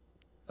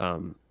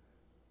 um,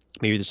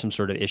 maybe there's some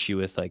sort of issue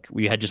with like,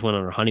 we had just went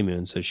on our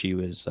honeymoon. So she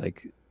was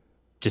like,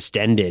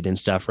 distended and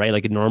stuff, right?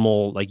 Like a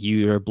normal, like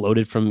you are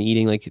bloated from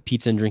eating like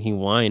pizza and drinking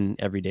wine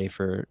every day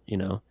for,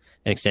 an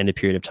extended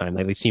period of time.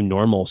 Like they seemed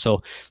normal.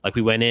 So like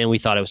we went in, we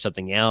thought it was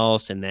something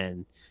else. And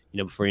then,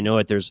 before you know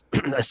it, there's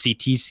a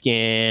CT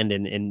scan.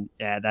 And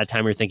at that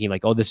time we are thinking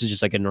like, oh, this is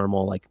just like a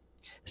normal, like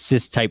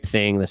cyst type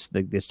thing. This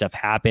stuff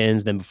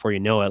happens. Then before you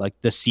know it, like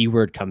the C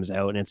word comes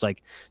out and it's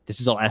like,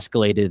 this is all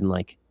escalated in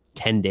like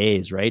 10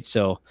 days. Right.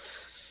 So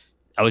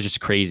I was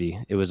just crazy.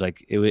 It was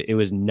like it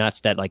was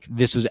nuts that like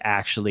this was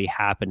actually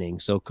happening.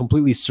 So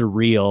completely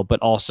surreal, but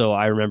also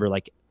I remember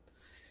like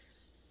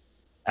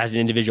as an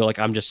individual, like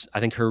I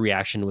think her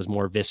reaction was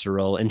more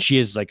visceral, and she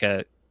is like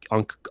a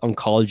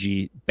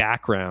oncology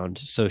background,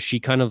 so she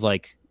kind of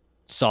like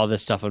saw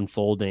this stuff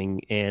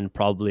unfolding and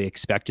probably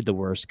expected the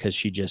worst because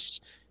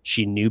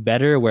she knew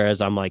better.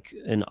 Whereas I'm like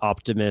an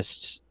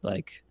optimist,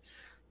 like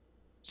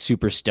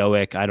super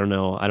stoic. I don't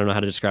know how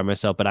to describe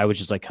myself, but I was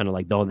just like kind of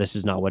like, no, this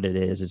is not what it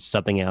is. It's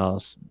something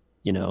else,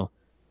 you know,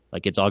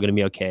 like it's all going to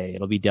be okay.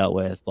 It'll be dealt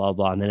with, blah,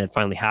 blah. And then it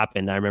finally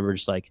happened. I remember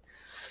just like,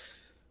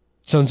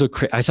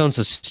 I sound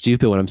so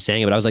stupid when I'm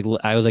saying it, but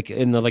I was like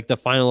in the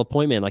final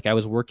appointment, like I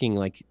was working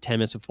like 10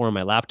 minutes before on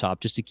my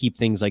laptop just to keep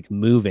things like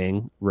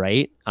moving.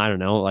 Right. I don't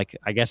know. Like,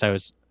 I guess I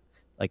was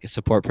like a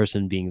support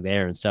person being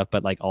there and stuff,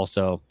 but like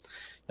also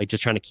like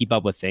just trying to keep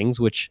up with things,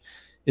 which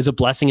is a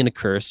blessing and a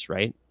curse,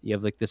 right? You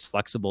have like this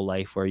flexible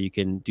life where you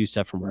can do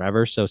stuff from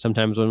wherever. So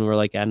sometimes when we're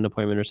like at an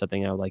appointment or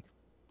something,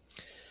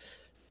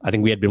 I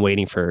think we had been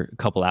waiting for a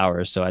couple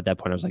hours. So at that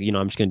point, I was like,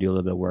 I'm just going to do a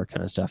little bit of work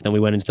kind of stuff. Then we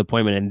went into the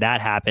appointment and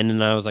that happened.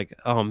 And I was like,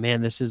 oh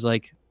man, this is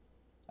like,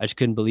 I just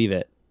couldn't believe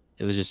it.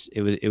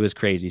 It was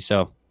crazy.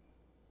 So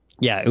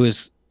yeah, it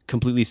was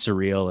completely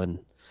surreal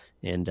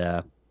and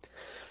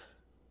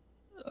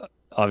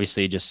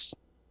obviously just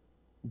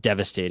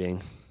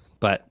devastating.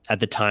 But at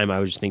the time, I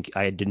was just think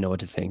I didn't know what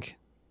to think.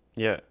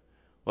 Yeah.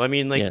 Well, I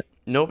mean, Yeah, like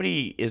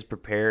nobody is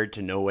prepared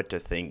to know what to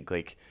think.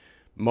 Like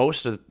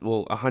most of,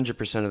 well,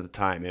 100% of the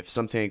time, if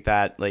something like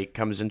that like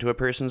comes into a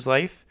person's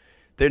life,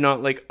 they're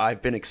not like,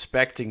 I've been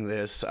expecting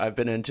this. I've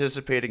been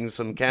anticipating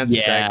some cancer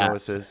yeah,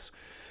 diagnosis.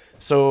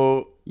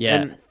 So, yeah,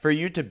 and for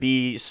you to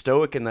be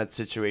stoic in that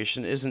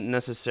situation isn't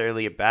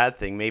necessarily a bad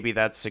thing. Maybe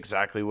that's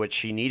exactly what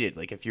she needed.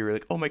 Like if you were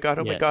like, oh my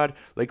yeah, God,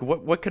 like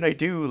what can I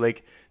do?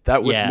 Like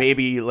that would yeah,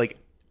 maybe like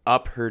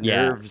up her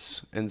yeah.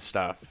 nerves and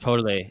stuff.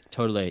 Totally,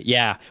 totally.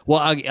 Yeah. Well,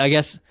 I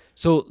guess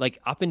so. Like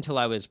up until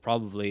I was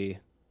probably,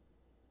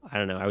 I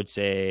don't know. I would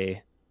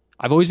say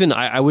I've always been.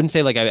 I wouldn't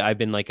say like I've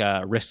been like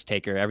a risk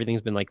taker.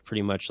 Everything's been like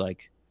pretty much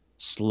like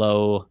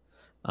slow.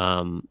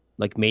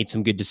 Like made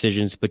some good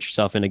decisions to put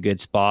yourself in a good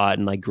spot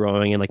and like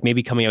growing and like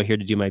maybe coming out here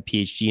to do my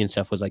PhD and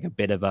stuff was like a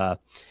bit of a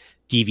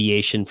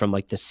deviation from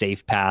like the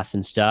safe path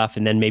and stuff.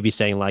 And then maybe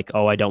saying like,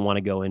 oh, I don't want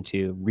to go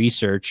into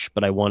research,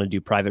 but I want to do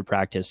private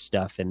practice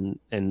stuff and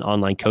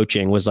online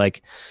coaching was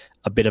like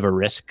a bit of a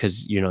risk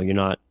because you're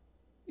not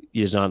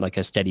it's not like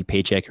a steady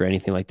paycheck or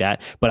anything like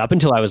that. But up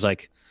until I was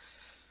like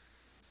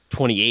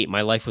 28,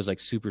 my life was like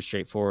super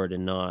straightforward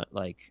and not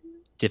like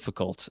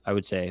difficult. I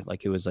would say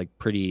like it was like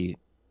pretty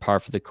par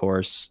for the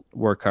course.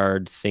 Work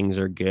hard, things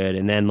are good.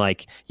 And then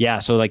like yeah,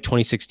 so like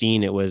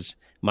 2016, it was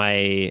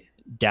my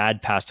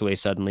dad passed away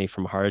suddenly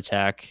from a heart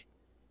attack,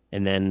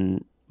 and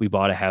then we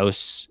bought a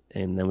house,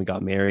 and then we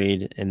got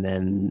married, and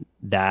then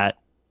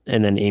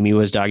Amy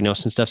was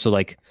diagnosed and stuff. So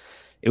like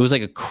it was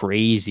like a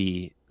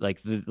crazy like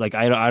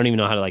I don't even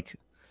know how to like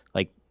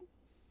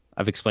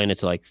I've explained it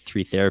to like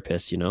three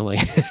therapists,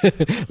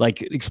 like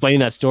like explaining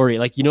that story,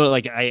 like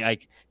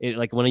like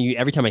like when you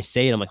every time I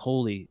say it, I'm like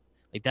holy,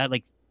 like that,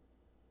 like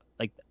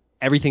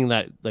everything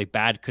that like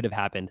bad could have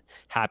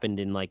happened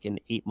in like an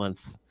 8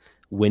 month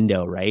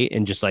window, right?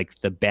 And just like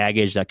the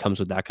baggage that comes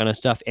with that kind of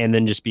stuff, and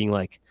then just being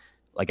like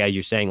as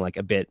you're saying, like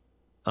a bit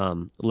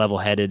level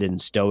headed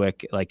and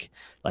stoic, like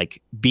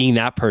being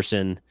that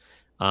person,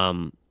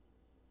 um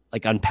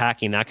like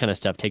unpacking that kind of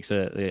stuff takes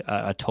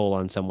a toll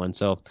on someone.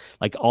 So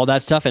like all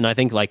that stuff, and I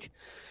think like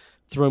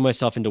throwing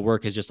myself into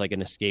work is just like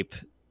an escape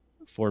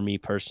for me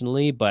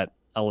personally, but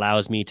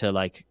allows me to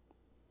like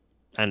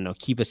I don't know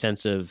keep a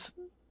sense of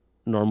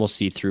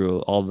normalcy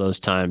through all those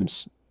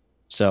times.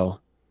 So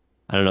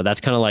I don't know.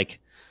 That's kind of like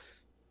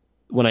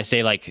when I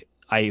say like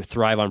I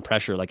thrive on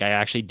pressure, like I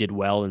actually did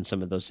well in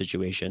some of those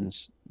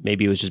situations.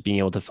 Maybe it was just being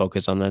able to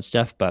focus on that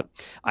stuff, but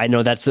I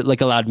know that's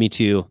like allowed me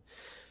to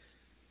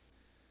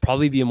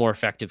probably be a more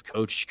effective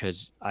coach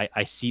because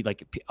I see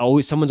like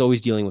always someone's always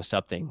dealing with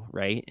something,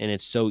 right? And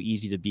it's so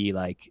easy to be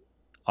like,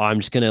 oh, I'm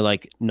just gonna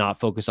like not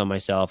focus on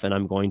myself and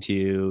I'm going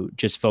to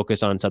just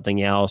focus on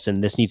something else,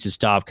 and this needs to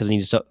stop because I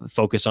need to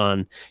focus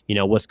on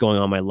what's going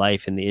on in my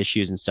life and the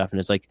issues and stuff. And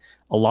it's like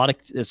a lot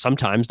of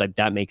sometimes like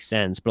that makes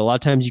sense, but a lot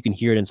of times you can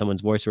hear it in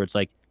someone's voice where it's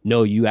like,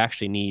 no, you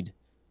actually need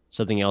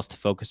something else to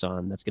focus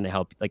on that's going to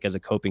help like as a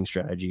coping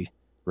strategy,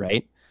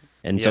 right?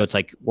 And so Yeah. it's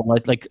like, well,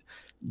 like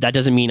that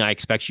doesn't mean I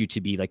expect you to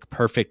be like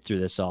perfect through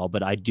this all,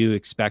 but I do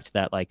expect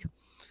that like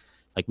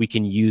we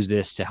can use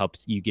this to help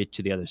you get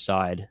to the other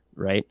side,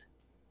 right?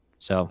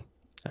 So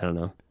I don't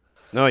know.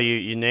 No,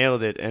 you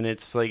nailed it, and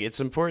it's like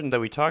it's important that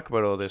we talk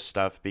about all this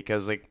stuff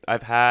because like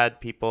I've had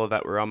people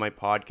that were on my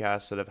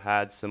podcast that have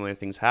had similar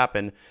things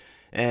happen,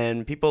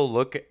 and people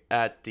look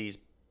at these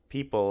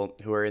people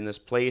who are in this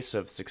place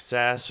of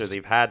success or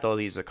they've had all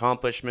these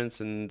accomplishments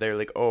and they're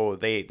like, "Oh,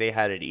 they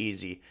had it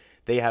easy.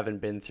 They haven't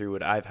been through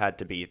what I've had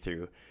to be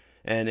through."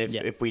 And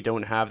Yeah. if we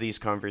don't have these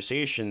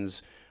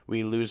conversations,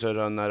 we lose out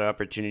on that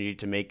opportunity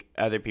to make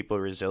other people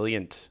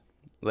resilient.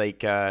 Like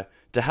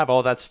to have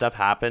all that stuff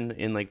happen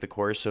in like the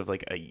course of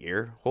like a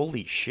year.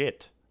 Holy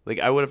shit. Like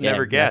I would have Yeah,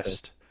 never exactly.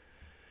 guessed.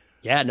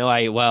 Yeah,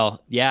 no,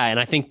 well, yeah, and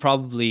I think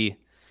probably,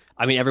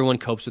 I mean, everyone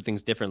copes with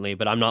things differently,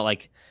 but I'm not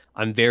like,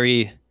 I'm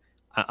very,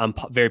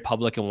 very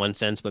public in one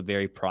sense, but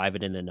very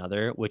private in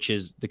another, which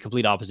is the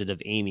complete opposite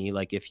of Amy.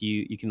 Like, if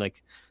you can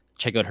like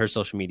check out her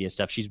social media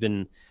stuff,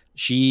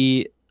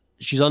 she,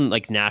 she's on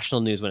like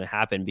national news when it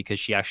happened because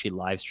she actually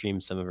live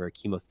streamed some of her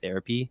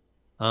chemotherapy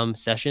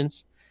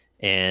sessions.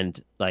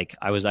 And like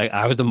I was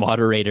the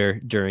moderator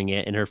during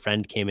it, and her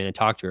friend came in and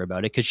talked to her about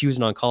it because she was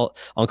an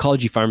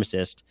oncology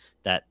pharmacist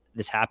that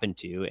this happened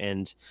to,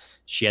 and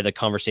she had a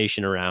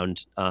conversation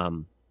around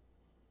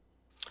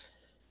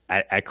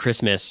at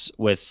Christmas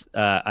with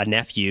a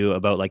nephew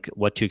about like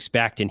what to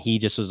expect, and he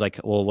just was like,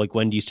 "Well, like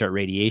when do you start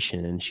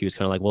radiation?" And she was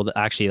kind of like, "Well,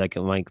 actually, like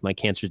my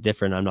cancer is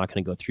different. I'm not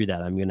going to go through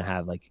that. I'm going to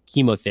have like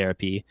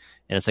chemotherapy,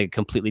 and it's like a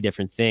completely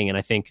different thing." And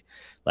I think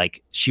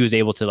like she was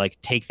able to like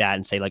take that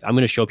and say like, "I'm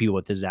going to show people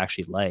what this is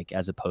actually like,"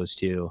 as opposed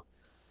to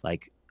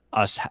like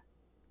us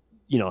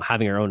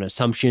having our own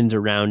assumptions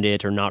around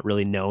it or not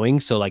really knowing.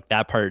 So like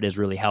that part is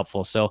really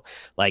helpful. So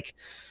like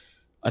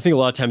I think a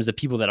lot of times the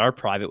people that are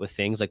private with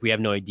things, like we have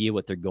no idea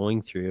what they're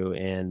going through.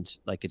 And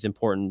like it's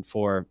important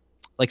for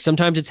like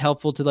sometimes it's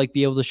helpful to like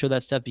be able to show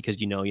that stuff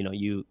because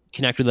you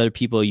connect with other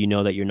people, you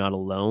know that you're not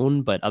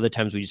alone. But other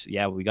times we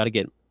got to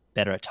get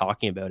better at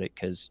talking about it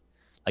because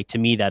like to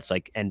me that's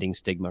like ending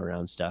stigma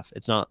around stuff.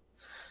 It's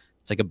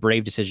like a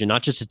brave decision,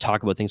 not just to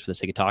talk about things for the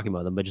sake of talking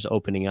about them, but just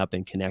opening up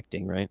and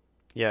connecting, right?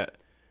 Yeah.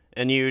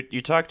 And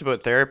you talked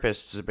about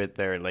therapists a bit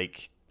there.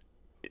 Like,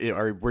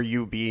 were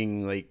you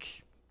being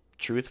like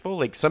truthful?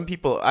 Like some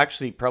people,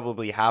 actually,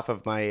 probably half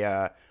of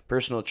my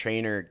personal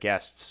trainer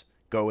guests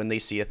go and they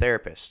see a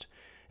therapist,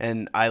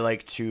 and I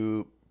like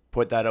to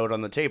put that out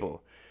on the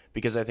table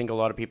because I think a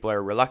lot of people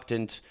are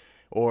reluctant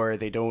or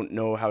they don't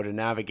know how to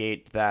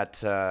navigate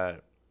that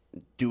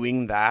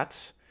doing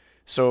that.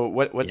 So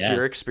what's Yeah.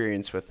 your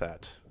experience with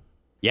that?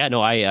 Yeah,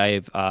 no,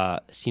 I've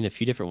seen a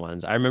few different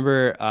ones. I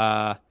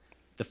remember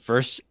the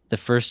first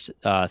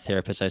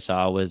therapist I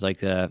saw was like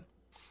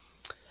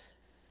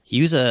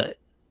he was a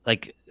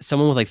like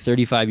someone with like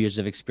 35 years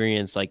of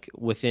experience. Like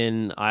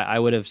within I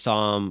would have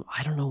saw him.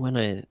 I don't know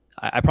when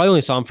I probably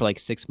only saw him for like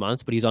 6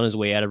 months, but he's on his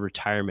way out of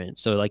retirement.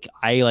 So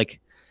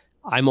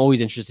I'm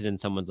always interested in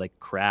someone's like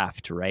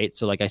craft, right?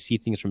 So like I see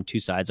things from two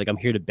sides. Like I'm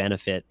here to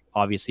benefit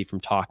obviously from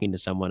talking to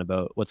someone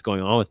about what's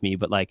going on with me,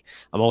 but like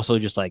I'm also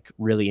just like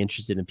really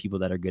interested in people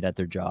that are good at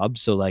their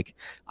jobs. So like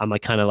I'm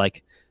like kind of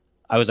like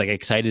I was like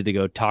excited to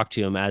go talk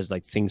to him as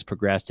like things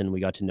progressed and we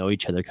got to know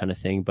each other kind of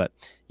thing. But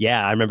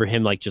yeah, I remember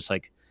him like just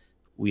like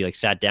we like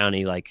sat down and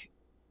he like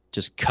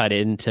just cut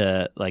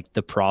into like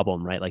the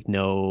problem, right? Like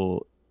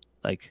no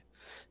like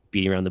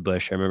beating around the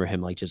bush. I remember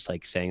him like just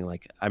like saying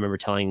like I remember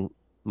telling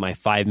my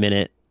 5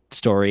 minute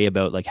story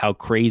about like how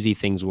crazy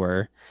things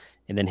were.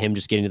 And then him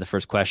just getting to the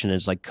first question and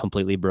just like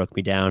completely broke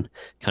me down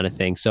kind of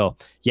thing. So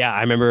yeah,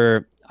 I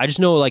remember I just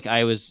know like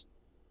I was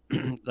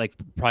like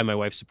probably my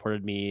wife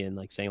supported me and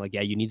like saying like,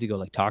 yeah, you need to go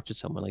like talk to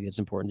someone. Like it's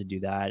important to do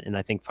that. And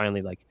I think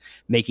finally like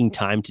making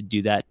time to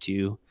do that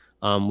too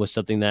was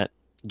something that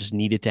just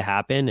needed to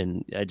happen.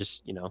 And I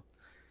just,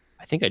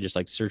 I think I just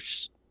like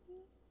searched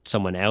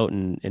someone out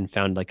and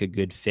found like a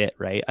good fit,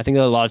 right? I think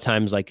that a lot of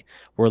times like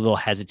we're a little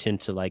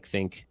hesitant to like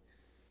think,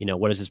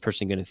 what is this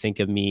person going to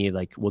think of me?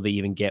 Like, will they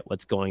even get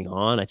what's going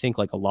on? I think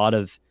like a lot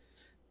of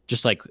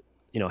just like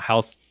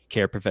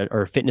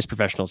or fitness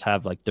professionals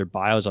have like their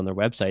bios on their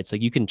websites.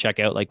 Like you can check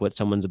out like what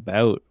someone's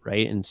about,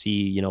 right, and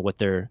see what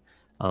their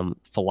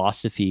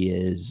philosophy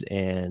is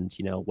and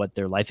what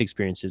their life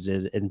experiences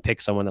is, and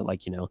pick someone that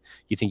like you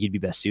think you'd be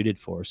best suited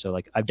for. So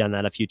like I've done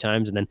that a few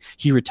times, and then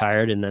he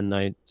retired, and then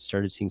I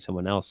started seeing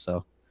someone else.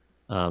 So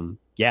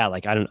yeah,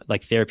 like I don't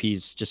like therapy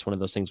is just one of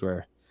those things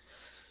where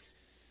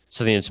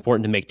something that's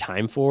important to make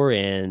time for,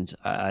 and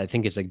I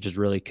think it's like just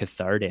really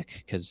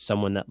cathartic because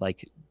someone that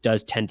like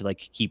does tend to like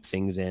keep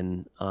things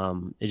in,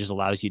 it just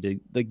allows you to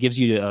that gives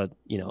you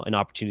an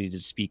opportunity to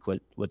speak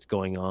what's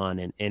going on,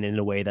 and in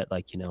a way that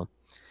like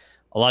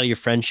a lot of your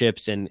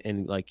friendships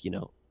and like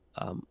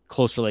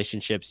close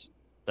relationships,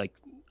 like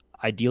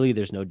ideally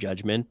there's no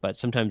judgment, but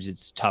sometimes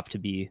it's tough to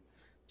be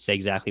say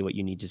exactly what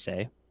you need to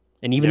say,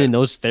 and even Yeah. in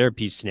those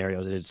therapy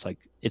scenarios it's like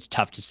it's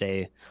tough to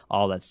say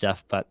all that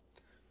stuff, but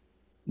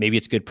maybe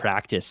it's good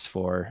practice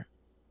for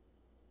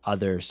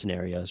other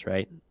scenarios,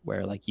 right?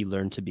 Where like you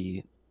learn to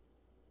be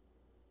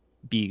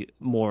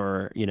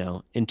more,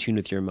 in tune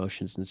with your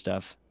emotions and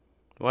stuff.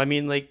 Well, I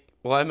mean, like,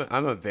 well,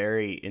 I'm a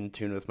very in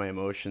tune with my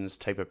emotions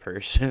type of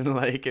person.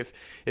 Like,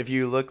 if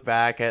you look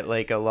back at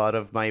like a lot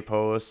of my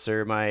posts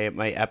or my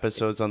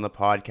episodes on the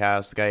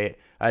podcast, like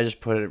I just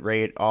put it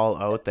right all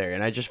out there,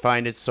 and I just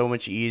find it so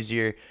much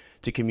easier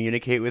to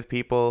communicate with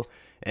people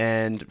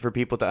and for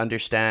people to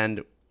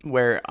understand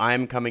where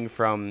I'm coming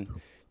from.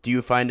 Do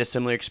you find a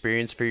similar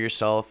experience for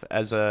yourself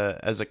as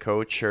a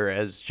coach or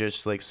as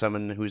just like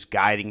someone who's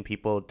guiding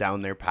people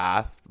down their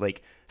path?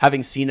 Like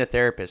having seen a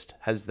therapist,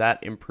 has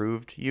that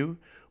improved you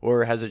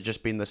or has it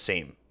just been the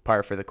same,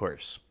 par for the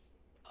course?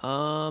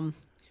 Um,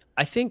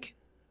 I think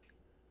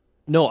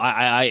no,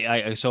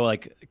 so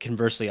like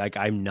conversely, like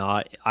I'm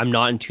not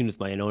in tune with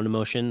my own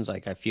emotions.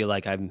 Like I feel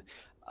like I'm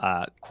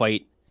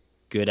quite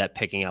good at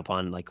picking up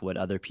on like what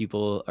other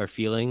people are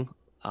feeling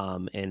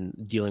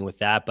and dealing with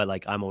that. But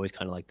like I'm always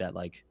kind of like that,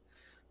 like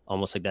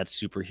almost like that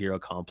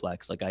superhero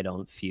complex. Like I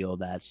don't feel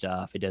that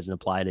stuff. It doesn't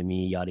apply to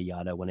me, yada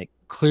yada. When it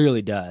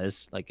clearly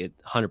does, like it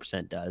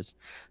 100% does,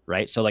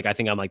 right? So like I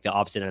think I'm like the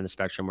opposite end of the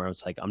spectrum where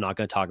it's like I'm not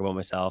going to talk about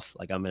myself.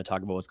 Like I'm going to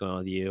talk about what's going on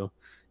with you,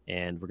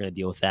 and we're going to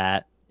deal with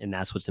that, and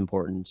that's what's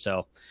important.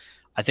 So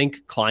I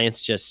think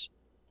clients just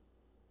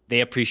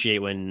they appreciate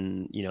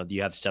when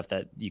you have stuff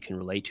that you can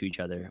relate to each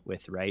other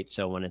with, right?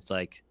 So when it's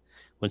like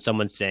when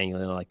someone's saying, you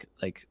know,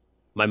 like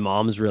my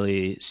mom's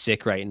really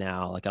sick right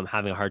now, like I'm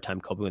having a hard time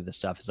coping with this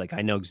stuff. It's like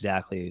I know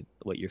exactly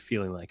what you're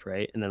feeling like,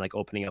 right? And then like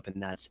opening up in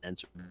that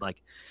sense,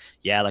 like,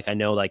 yeah, like I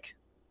know like,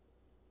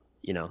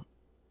 you know,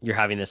 you're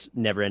having this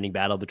never-ending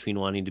battle between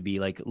wanting to be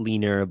like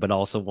leaner but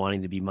also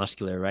wanting to be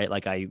muscular, right?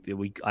 Like I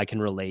can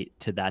relate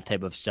to that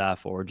type of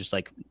stuff, or just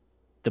like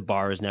the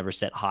bar is never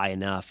set high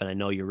enough, and I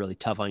know you're really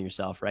tough on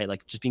yourself, right?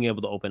 Like just being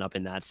able to open up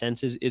in that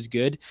sense is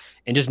good,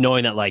 and just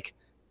knowing that like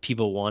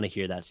people want to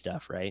hear that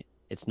stuff, right?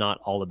 It's not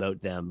all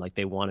about them. Like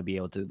they want to be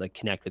able to like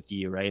connect with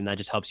you, right? And that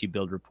just helps you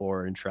build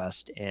rapport and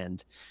trust,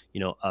 and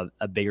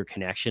a bigger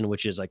connection,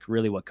 which is like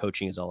really what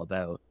coaching is all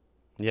about.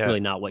 It's Yeah. really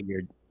not what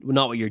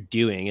you're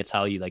doing. It's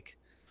how you like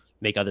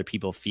make other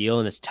people feel,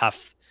 and it's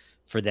tough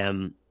for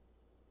them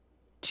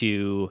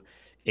to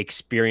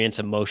experience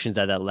emotions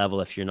at that level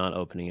if you're not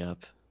opening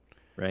up,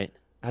 right?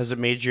 Has it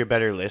made you a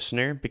better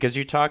listener? Because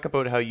you talk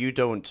about how you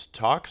don't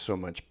talk so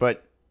much,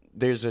 but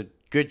there's a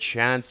good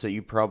chance that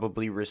you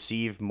probably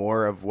receive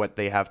more of what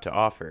they have to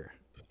offer.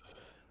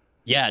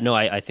 Yeah, no,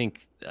 I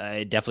think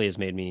it definitely has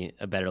made me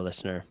a better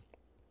listener,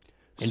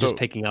 and just So,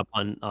 picking up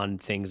on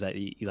things that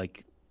you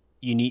like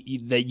you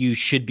need that you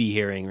should be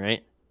hearing,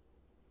 right?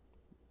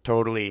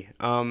 totally.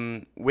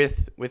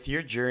 With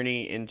your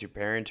journey into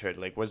parenthood,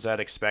 like was that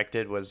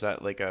expected? Was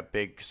that like a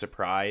big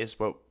surprise?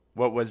 What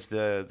was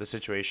the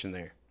situation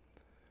there?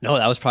 No,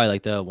 that was probably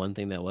like the one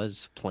thing that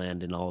was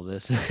planned in all of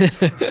this.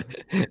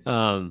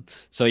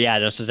 So yeah,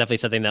 this is definitely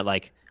something that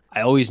like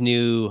I always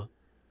knew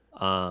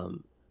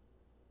um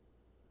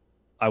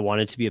I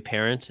wanted to be a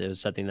parent. It was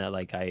something that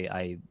like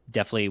I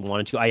definitely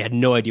wanted to. I had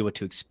no idea what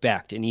to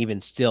expect, and even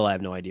still I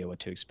have no idea what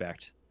to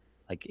expect.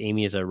 Like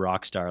Amy is a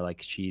rock star.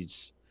 Like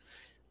she's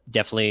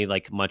definitely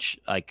like much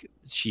like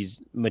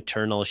she's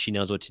maternal, she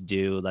knows what to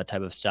do, that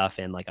type of stuff,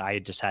 and like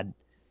I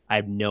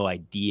have no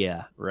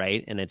idea,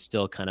 right? And it's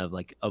still kind of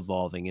like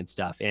evolving and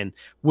stuff, and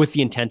with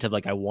the intent of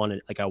like I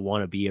want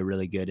to be a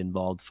really good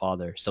involved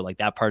father. So like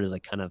that part is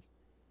like kind of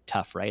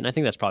tough, right? And I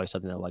think that's probably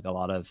something that like a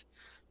lot of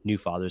new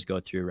fathers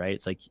go through, right?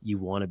 It's like you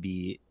want to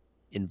be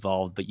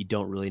involved but you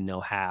don't really know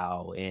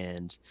how.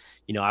 And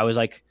I was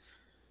like,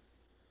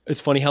 it's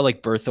funny how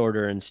like birth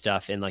order and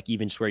stuff, and like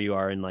even just where you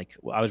are, and like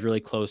I was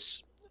really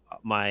close.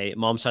 My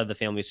mom's side of the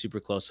family is super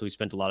close, so we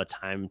spent a lot of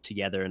time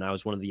together, and I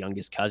was one of the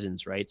youngest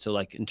cousins, right? So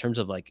like in terms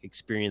of like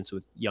experience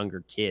with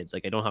younger kids,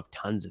 like I don't have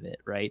tons of it,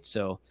 right?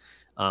 So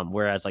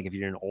whereas like if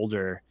you're an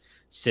older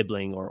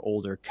sibling or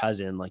older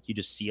cousin, like you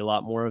just see a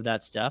lot more of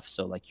that stuff,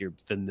 so like you're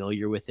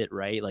familiar with it,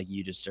 right? Like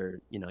you just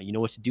are, you know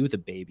what to do with a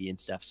baby and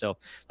stuff. So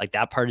like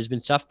that part has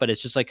been tough, but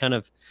it's just like kind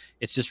of,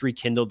 it's just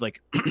rekindled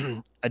like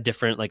a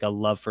different, like a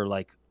love for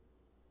like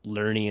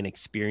learning and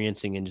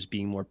experiencing and just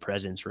being more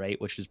present, right?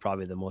 Which is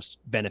probably the most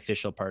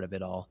beneficial part of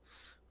it all,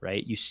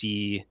 right? You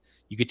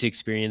get to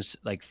experience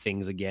like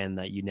things again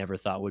that you never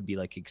thought would be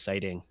like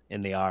exciting,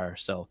 and they are.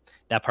 So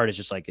that part is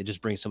just like, it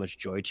just brings so much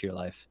joy to your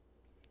life.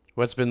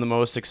 What's been the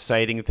most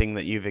exciting thing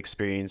that you've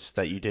experienced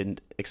that you didn't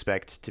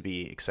expect to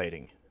be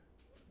exciting?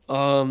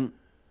 Um,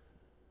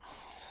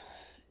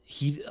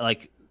 he's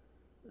like,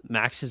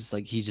 Max is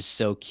like, he's just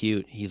so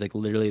cute. He's like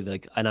literally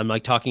like, and I'm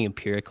like talking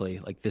empirically,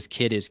 like this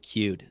kid is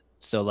cute.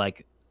 So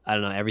like, I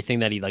don't know, everything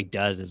that he like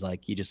does is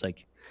like, you just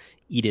like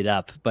eat it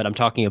up. But I'm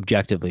talking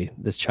objectively.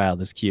 This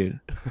child is cute.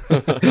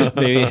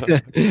 Maybe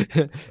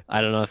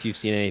I don't know if you've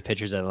seen any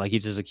pictures of him. Like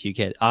he's just a cute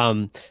kid.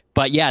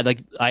 But yeah,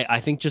 like I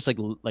think just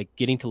like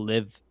getting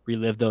to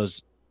relive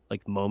those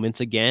like moments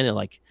again, and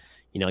like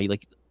you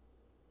like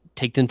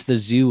take them to the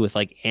zoo with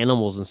like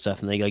animals and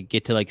stuff, and they like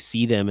get to like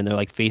see them, and their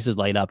like faces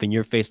light up and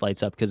your face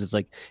lights up because it's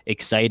like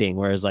exciting.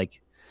 Whereas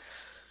like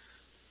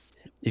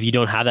if you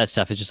don't have that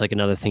stuff, it's just like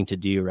another thing to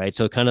do, right?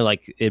 So kind of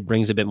like it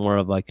brings a bit more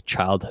of like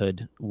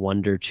childhood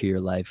wonder to your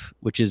life,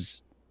 which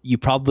is, you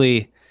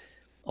probably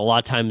a lot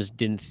of times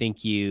didn't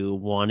think you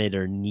wanted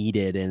or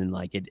needed, and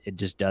like it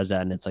just does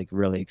that, and it's like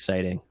really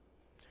exciting.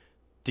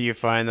 Do you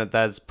find that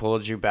that's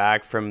pulled you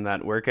back from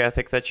that work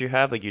ethic that you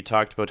have? Like you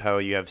talked about how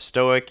you have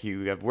stoic,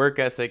 you have work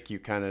ethic, you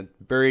kind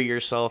of bury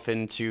yourself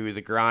into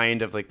the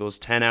grind of like those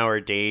 10-hour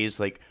days.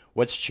 Like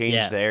what's changed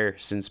Yeah. there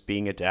since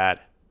being a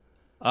dad?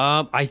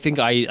 I think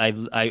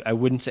I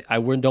wouldn't say I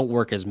wouldn't don't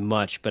work as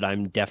much, but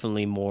I'm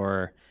definitely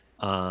more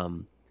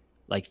um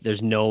like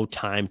there's no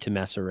time to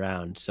mess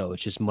around. So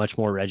it's just much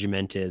more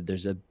regimented.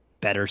 There's a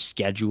better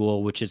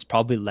schedule, which is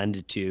probably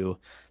lended to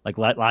like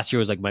last year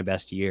was like my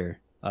best year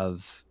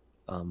of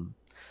um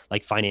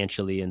like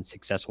financially and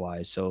success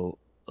wise. So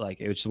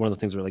like it was just one of the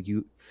things where like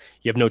you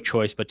have no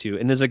choice but to,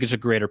 and there's like it's a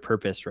greater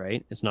purpose,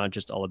 right? It's not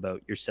just all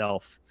about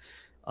yourself,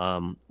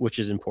 which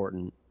is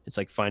important. It's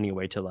like finding a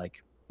way to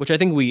like, which I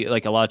think we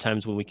like a lot of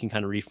times when we can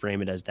kind of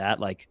reframe it as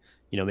that, like,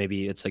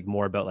 maybe it's like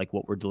more about like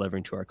what we're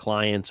delivering to our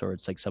clients, or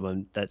it's like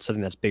something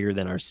that's bigger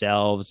than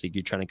ourselves. Like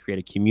you're trying to create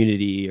a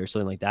community or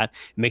something like that.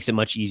 It makes it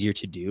much easier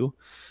to do.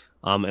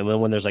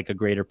 And when there's like a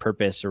greater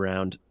purpose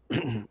around,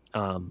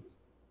 um,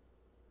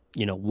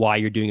 why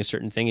you're doing a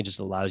certain thing, it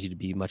just allows you to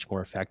be much more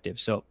effective.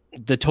 So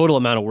the total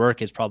amount of work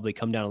has probably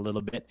come down a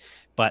little bit,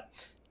 but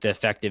the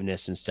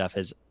effectiveness and stuff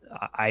has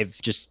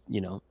I've just,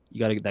 you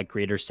got to get that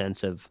greater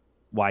sense of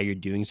why you're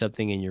doing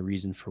something and your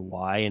reason for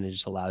why. And it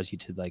just allows you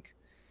to like,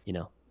 you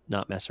know,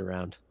 not mess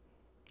around.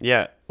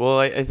 Yeah, well,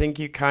 I think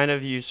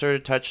you sort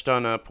of touched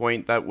on a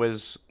point that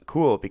was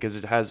cool because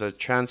it has a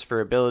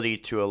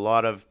transferability to a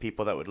lot of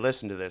people that would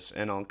listen to this,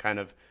 and I'll kind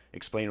of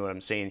explain what I'm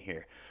saying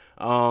here.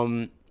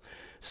 Um,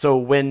 so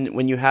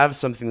when you have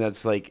something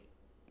that's like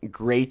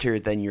greater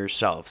than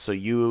yourself, so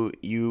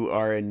you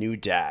are a new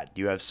dad,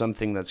 you have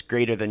something that's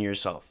greater than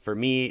yourself. For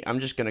me,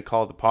 I'm just gonna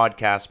call the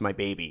podcast my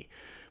baby.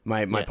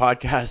 My Yeah.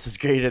 podcast is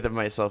greater than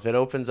myself. It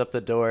opens up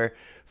the door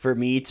for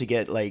me to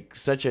get like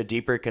such a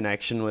deeper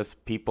connection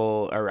with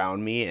people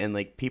around me and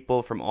like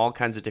people from all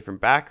kinds of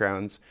different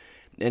backgrounds,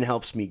 and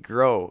helps me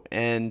grow.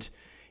 And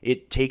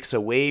it takes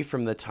away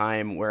from the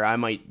time where I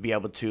might be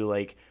able to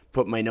like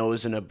put my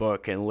nose in a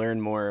book and learn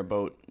more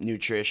about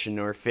nutrition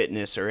or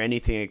fitness or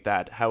anything like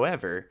that.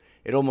 However,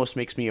 it almost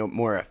makes me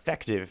more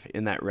effective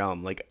in that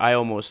realm. Like I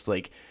almost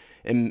like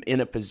am in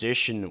a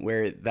position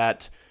where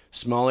that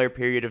smaller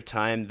period of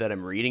time that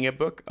I'm reading a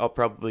book, I'll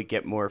probably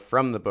get more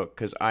from the book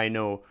because I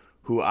know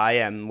who I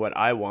am, what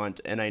I want,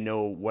 and I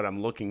know what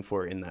I'm looking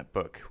for in that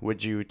book.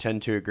 Would you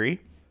tend to agree?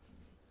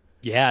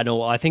 Yeah. No,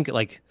 well, I think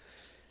you're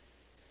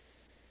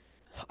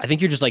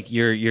just like,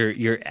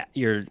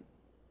 you're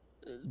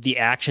the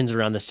actions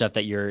around the stuff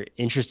that you're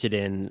interested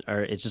in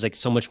are, it's just like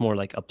so much more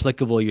like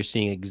applicable. You're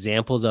seeing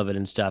examples of it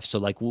and stuff. So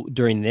like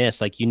during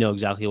this, like,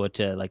 exactly what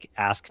to like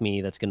ask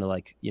me that's going to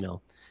like,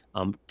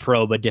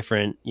 probe a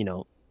different,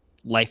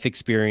 life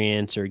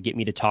experience or get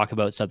me to talk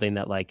about something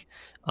that like,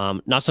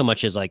 not so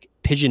much as like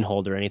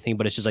pigeonholed or anything,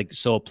 but it's just like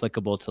so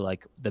applicable to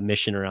like the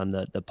mission around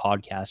the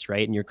podcast.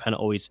 Right. And you're kind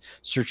of always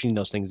searching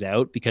those things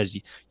out because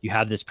you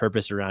have this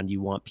purpose around, you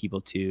want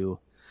people to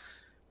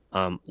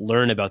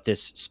learn about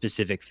this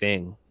specific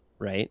thing,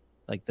 right?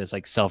 Like this,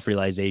 like self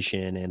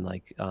realization and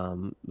like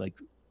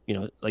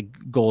like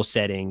goal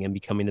setting and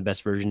becoming the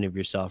best version of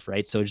yourself,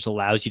 right? So it just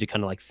allows you to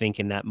kind of like think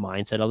in that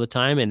mindset all the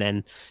time, and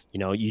then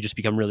you just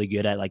become really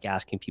good at like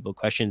asking people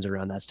questions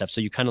around that stuff.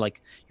 So you kind of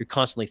like you're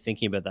constantly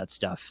thinking about that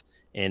stuff,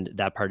 and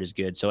that part is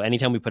good. So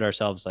anytime we put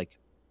ourselves like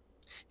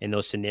in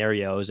those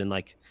scenarios and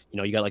like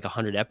you got like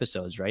 100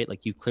 episodes, right?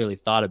 Like you clearly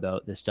thought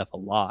about this stuff a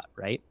lot,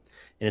 right?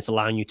 And it's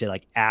allowing you to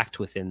like act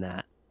within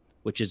that,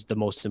 which is the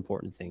most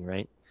important thing,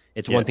 right?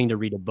 It's Yeah. one thing to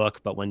read a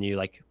book, but when you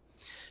like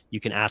you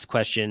can ask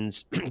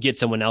questions, get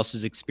someone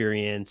else's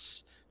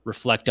experience,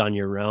 reflect on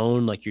your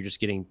own, like you're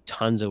just getting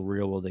tons of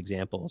real world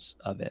examples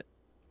of it.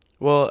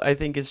 Well, I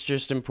think it's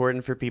just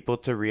important for people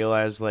to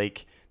realize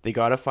like they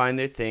got to find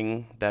their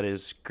thing that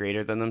is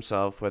greater than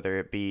themselves, whether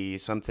it be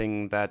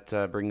something that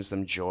brings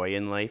them joy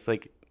in life.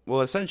 Like, well,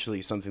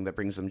 essentially something that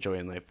brings them joy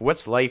in life.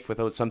 What's life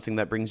without something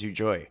that brings you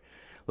joy?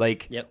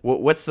 Like, Yep.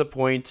 what's the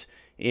point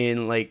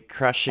in like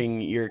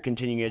crushing your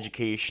continuing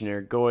education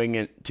or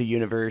going to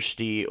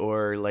university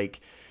or like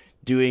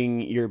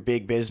doing your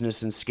big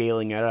business and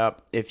scaling it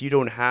up if you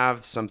don't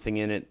have something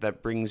in it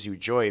that brings you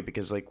joy?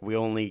 Because like we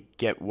only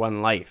get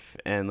one life,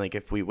 and like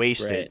if we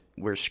waste it, Right.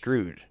 we're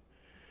screwed.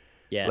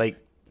 Yeah. Like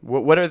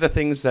what are the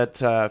things that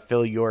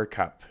fill your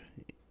cup?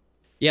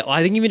 Yeah. Well,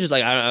 I think even just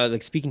like, I don't know,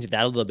 like speaking to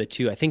that a little bit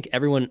too, I think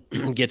everyone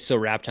gets so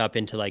wrapped up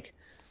into like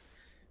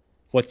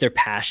what they're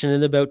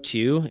passionate about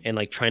too, and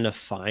like trying to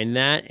find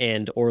that,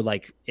 and or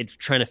like it's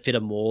trying to fit a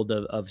mold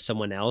of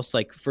someone else.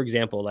 Like for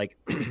example, like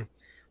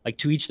like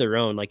to each their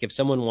own. Like if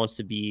someone wants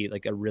to be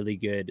like a really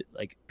good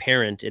like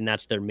parent and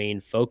that's their main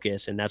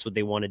focus and that's what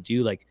they want to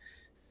do, like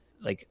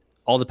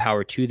all the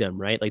power to them,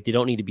 right? Like they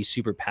don't need to be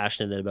super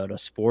passionate about a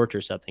sport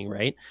or something,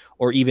 right?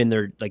 Or even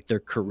their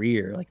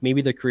career. Like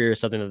maybe their career is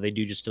something that they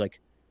do just to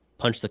like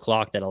punch the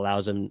clock that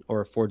allows them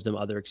or affords them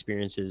other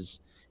experiences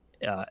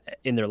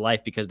in their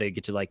life because they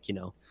get to like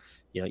you're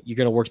going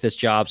to work this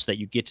job so that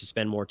you get to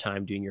spend more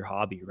time doing your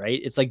hobby, right?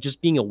 It's like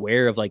just being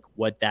aware of like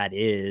what that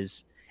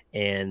is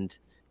and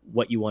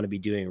what you want to be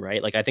doing,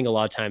 right? Like I think a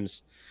lot of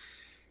times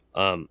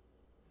um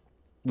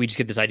we just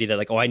get this idea that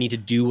like, oh, I need to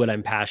do what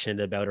I'm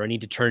passionate about or I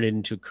need to turn it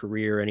into a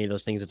career or any of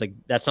those things. It's like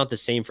that's not the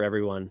same for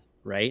everyone,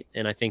 right?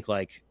 And I think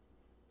like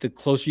the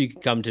closer you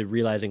can come to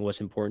realizing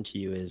what's important to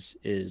you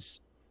is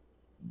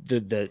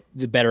the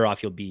better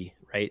off you'll be,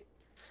 right?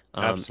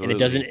 And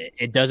Absolutely.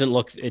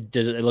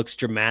 it looks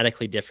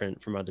dramatically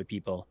different from other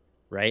people,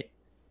 right?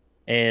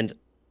 And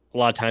a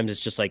lot of times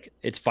it's just like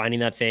it's finding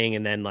that thing,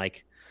 and then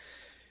like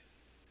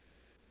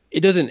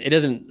it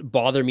doesn't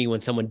bother me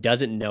when someone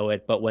doesn't know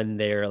it, but when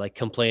they're like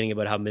complaining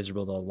about how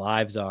miserable their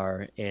lives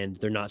are and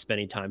they're not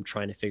spending time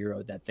trying to figure out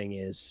what that thing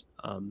is,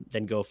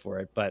 then go for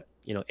it. But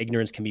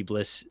ignorance can be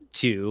bliss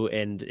too,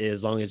 and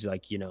as long as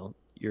like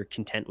you're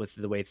content with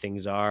the way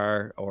things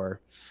are,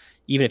 or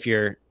even if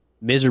you're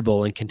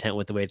miserable and content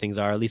with the way things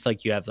are, at least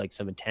like you have like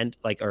some intent,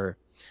 like, or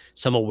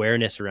some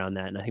awareness around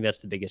that. And I think that's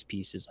the biggest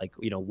piece is like,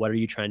 what are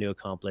you trying to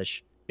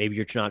accomplish? Maybe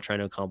you're not trying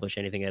to accomplish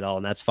anything at all,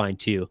 and that's fine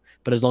too.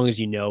 But as long as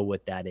you know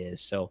what that is.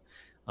 So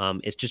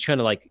it's just kind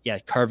of like, yeah,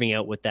 carving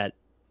out what that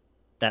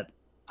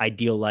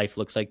ideal life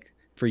looks like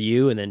for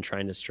you, and then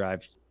trying to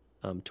strive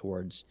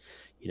towards,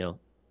 you know,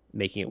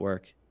 making it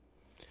work.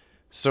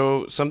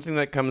 So, something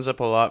that comes up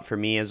a lot for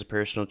me as a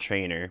personal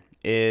trainer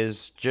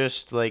is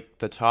just like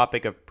the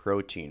topic of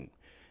protein.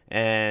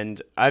 And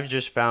I've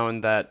just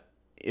found that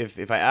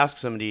if I ask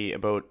somebody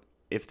about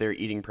if they're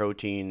eating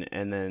protein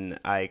and then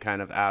I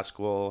kind of ask,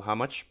 well, how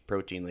much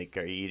protein? Like,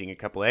 are you eating a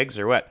couple eggs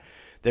or what?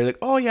 They're like,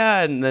 oh,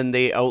 yeah. And then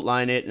they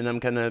outline it, and I'm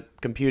kind of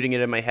computing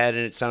it in my head,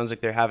 and it sounds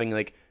like they're having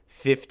like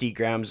 50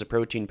 grams of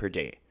protein per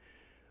day.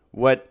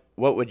 What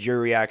would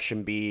your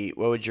reaction be?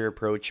 What would your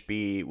approach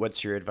be?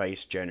 What's your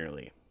advice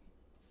generally?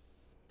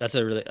 That's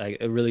a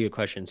really good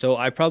question. So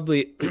I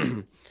probably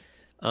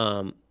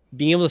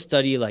being able to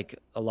study like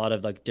a lot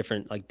of like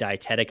different like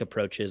dietetic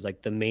approaches,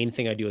 like the main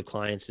thing I do with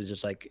clients is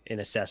just like an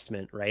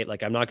assessment, right?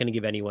 Like I'm not going to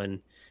give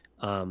anyone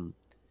um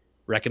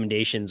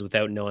recommendations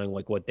without knowing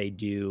like what they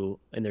do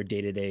in their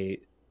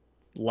day-to-day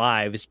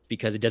lives,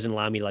 because it doesn't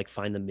allow me to like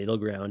find the middle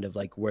ground of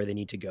like where they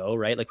need to go,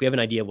 right? Like we have an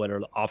idea of what our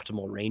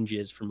optimal range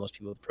is for most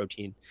people with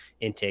protein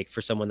intake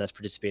for someone that's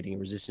participating in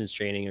resistance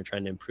training or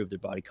trying to improve their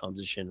body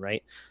composition,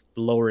 right?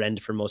 The lower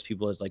end for most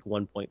people is like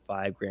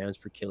 1.5 grams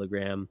per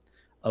kilogram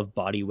of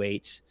body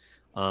weight,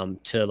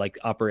 to like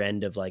upper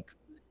end of like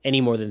any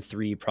more than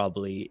three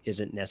probably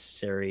isn't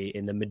necessary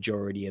in the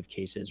majority of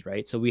cases,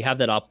 right? So we have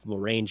that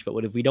optimal range, but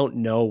what if we don't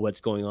know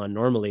what's going on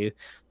normally,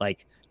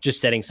 like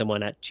just setting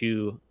someone at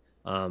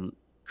um,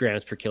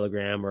 grams per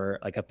kilogram or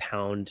like a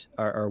pound,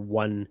 or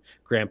 1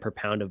 gram per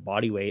pound of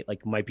body weight,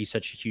 like might be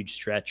such a huge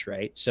stretch,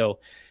 right? So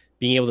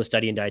being able to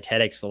study in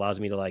dietetics allows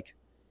me to like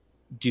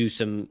do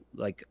some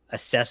like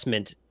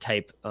assessment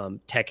type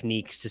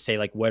techniques to say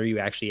like what are you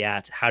actually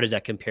at, how does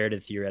that compare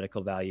to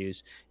theoretical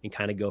values, and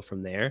kind of go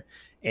from there.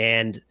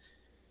 And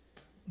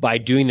by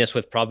doing this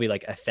with probably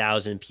like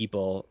 1,000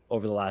 people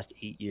over the last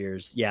 8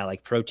 years, yeah,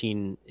 like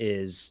protein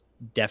is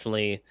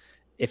definitely,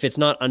 if it's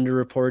not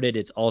underreported,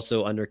 it's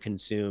also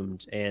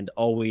underconsumed, and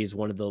always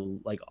one of the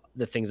like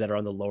the things that are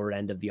on the lower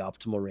end of the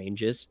optimal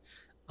ranges,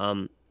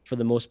 for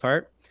the most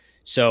part.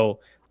 So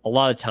a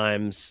lot of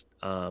times,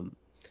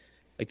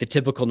 like the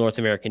typical North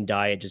American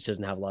diet just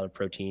doesn't have a lot of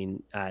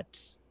protein at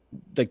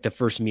like the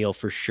first meal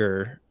for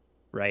sure,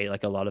 right?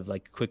 Like a lot of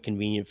like quick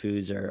convenient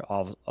foods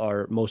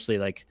are mostly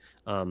like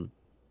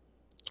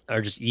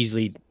are just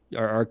easily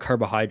are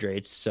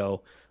carbohydrates.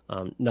 So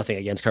nothing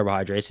against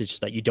carbohydrates. It's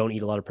just that you don't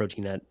eat a lot of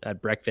protein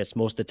at breakfast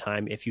most of the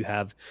time if you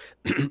have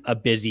a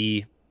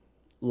busy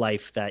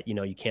life that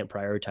you can't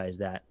prioritize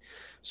that.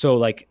 So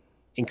like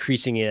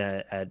increasing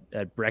it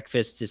at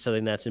breakfast is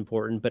something that's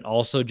important, but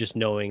also just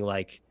knowing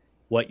like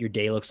what your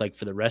day looks like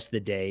for the rest of the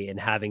day and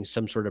having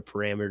some sort of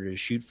parameter to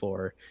shoot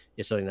for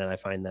is something that I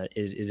find that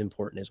is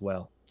important as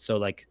well. So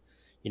like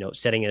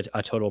setting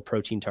a total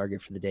protein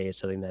target for the day is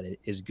something that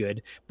is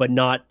good, but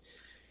not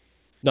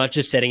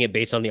just setting it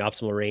based on the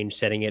optimal range,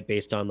 setting it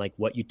based on like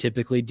what you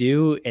typically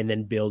do and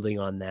then building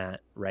on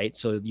that, right?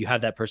 So you have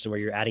that person where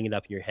you're adding it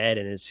up in your head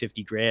and it's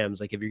 50 grams.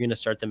 Like if you're going to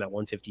start them at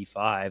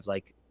 155,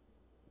 like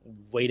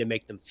way to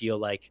make them feel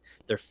like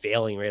they're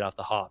failing right off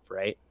the hop,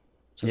 right?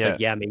 So it's Yeah. like,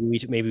 yeah,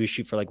 maybe we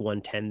shoot for like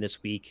 110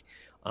 this week.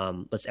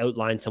 Let's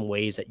outline some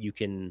ways that you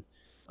can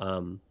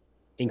um,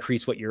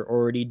 increase what you're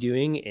already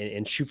doing,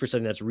 and shoot for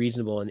something that's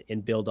reasonable,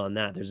 and build on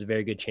that. There's a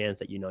very good chance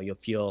that you'll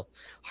feel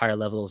higher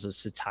levels of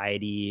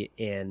satiety,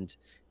 and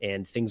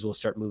things will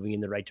start moving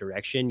in the right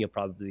direction. You'll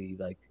probably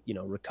like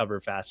recover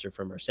faster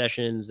from our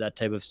sessions, that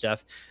type of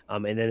stuff,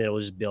 and then it'll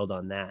just build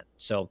on that.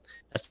 So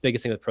that's the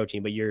biggest thing with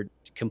protein. But you're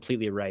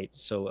completely right.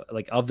 So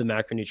like of the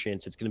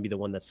macronutrients, it's going to be the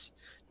one that's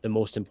the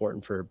most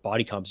important for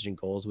body composition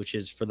goals, which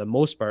is for the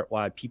most part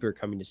why people are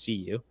coming to see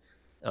you,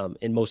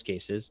 in most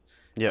cases.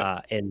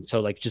 Yeah. And so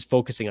like just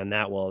focusing on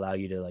that will allow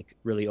you to like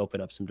really open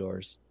up some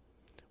doors.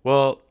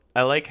 Well,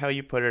 I like how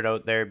you put it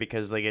out there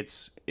because like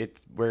it's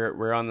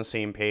we're on the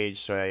same page,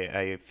 so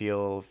I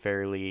feel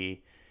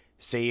fairly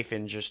safe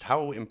in just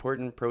how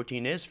important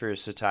protein is for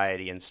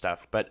satiety and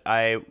stuff. But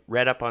I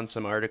read up on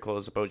some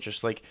articles about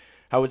just like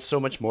how it's so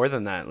much more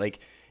than that.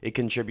 Like it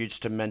contributes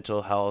to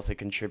mental health, it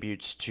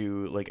contributes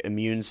to like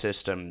immune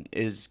system.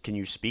 Is Can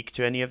you speak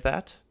to any of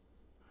that?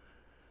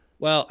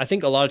 Well, I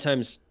think a lot of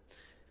times,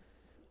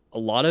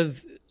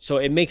 so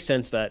it makes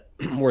sense that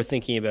we're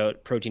thinking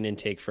about protein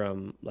intake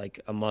from like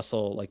a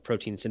muscle like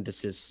protein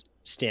synthesis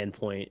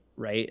standpoint,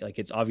 right? Like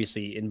it's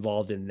obviously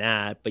involved in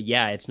that, but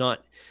yeah, it's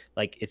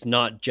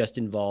not just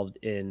involved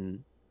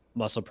in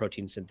muscle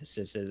protein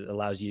synthesis. It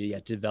allows you to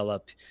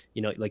develop,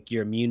 like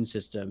your immune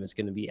system is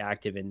going to be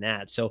active in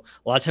that. So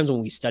a lot of times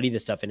when we study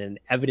this stuff in an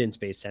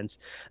evidence-based sense,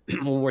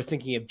 when we're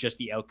thinking of just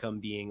the outcome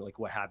being like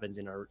what happens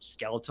in our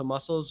skeletal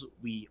muscles,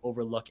 we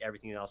overlook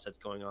everything else that's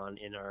going on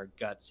in our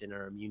guts, in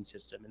our immune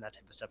system, and that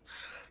type of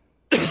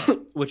stuff,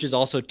 which is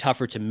also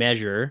tougher to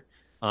measure.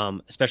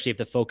 Especially if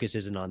the focus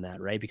isn't on that,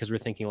 right? Because we're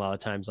thinking a lot of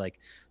times like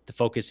the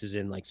focus is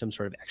in like some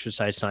sort of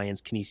exercise science,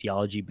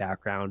 kinesiology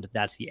background.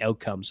 That's the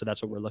outcome. So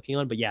that's what we're looking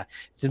on. But yeah,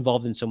 it's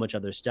involved in so much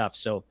other stuff.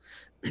 So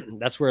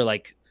that's where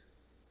like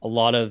a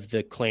lot of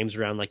the claims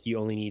around like you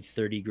only need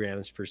 30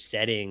 grams per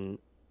sitting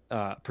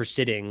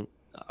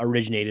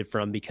originated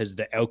from, because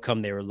the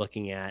outcome they were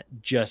looking at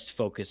just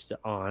focused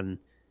on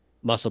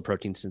muscle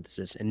protein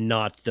synthesis and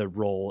not the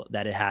role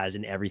that it has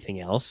in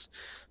everything else.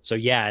 So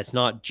yeah, it's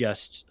not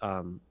just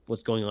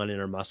what's going on in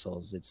our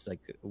muscles, it's like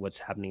what's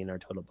happening in our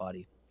total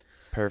body.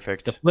 the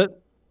Perfect.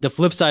 flip the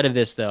flip side of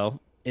this though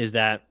is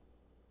that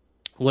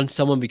once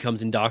someone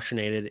becomes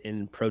indoctrinated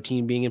in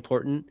protein being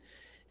important,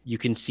 you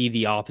can see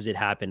the opposite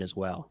happen as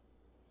well.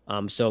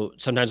 So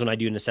sometimes when I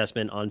do an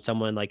assessment on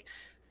someone,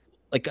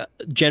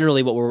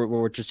 generally what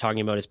we're just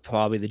talking about is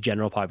probably the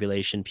general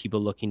population,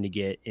 people looking to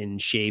get in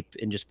shape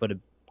and just put a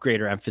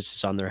greater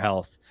emphasis on their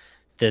health.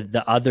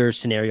 The other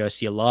scenario I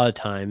see a lot of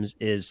times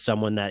is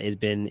someone that has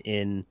been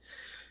in,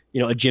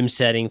 a gym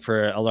setting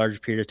for a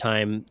large period of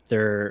time.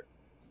 They're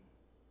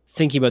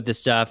thinking about this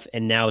stuff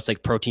and now it's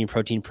like protein,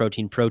 protein,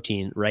 protein,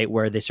 protein, right,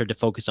 where they start to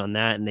focus on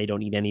that and they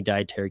don't eat any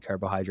dietary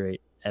carbohydrate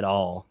at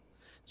all.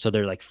 So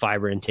their like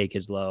fiber intake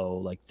is low,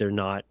 like they're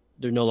no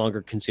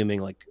longer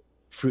consuming like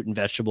fruit and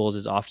vegetables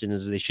as often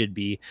as they should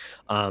be,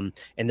 and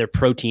their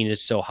protein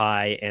is so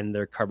high and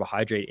their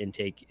carbohydrate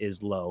intake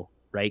is low,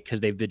 right, because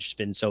they've just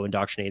been so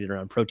indoctrinated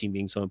around protein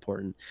being so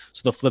important.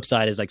 So the flip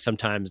side is like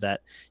sometimes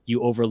that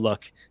you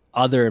overlook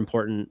other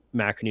important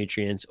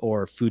macronutrients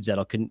or foods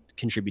that'll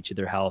contribute to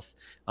their health,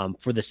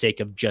 for the sake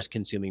of just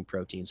consuming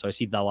protein. So I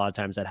see that a lot of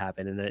times that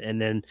happen, and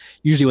then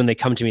usually when they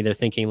come to me, they're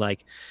thinking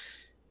like,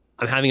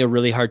 I'm having a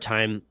really hard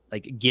time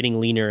like getting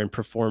leaner and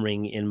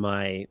performing in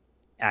my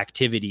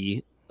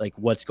activity. Like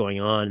what's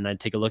going on? And I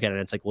take a look at it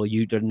and it's like, well,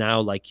 you are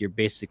now like you're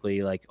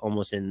basically like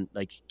almost in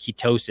like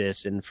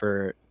ketosis, and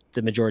for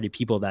the majority of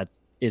people that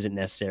isn't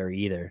necessary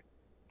either.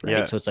 Right.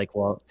 Yeah. So it's like,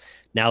 well,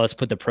 now let's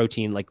put the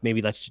protein, like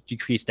maybe let's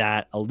decrease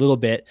that a little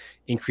bit,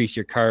 increase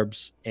your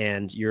carbs,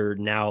 and you're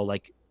now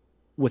like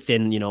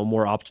within,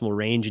 more optimal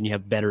range, and you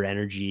have better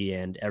energy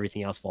and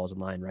everything else falls in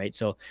line, right?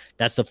 So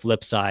that's the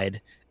flip side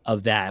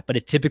of that. But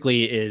it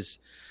typically is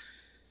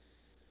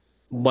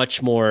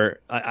much more,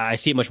 I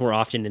see it much more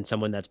often in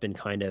someone that's been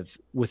kind of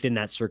within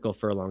that circle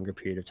for a longer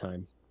period of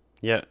time.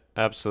 Yeah,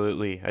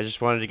 absolutely. I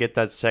just wanted to get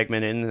that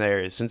segment in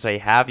there since I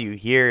have you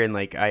here and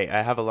like I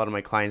have a lot of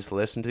my clients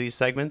listen to these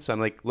segments. I'm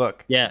like,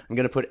 look, Yeah. I'm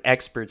gonna put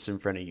experts in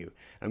front of you.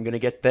 I'm gonna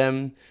get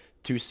them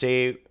to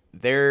say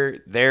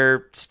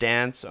their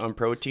stance on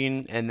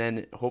protein and then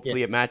Yeah.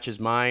 hopefully it matches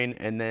mine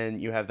and then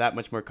you have that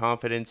much more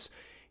confidence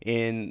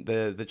in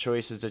the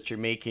choices that you're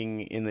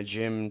making in the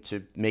gym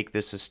to make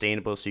this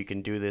sustainable so you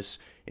can do this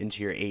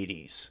into your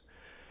 80s.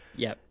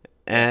 Yeah. Yeah.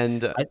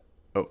 And I,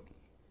 oh,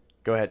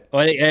 go ahead.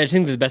 Well, I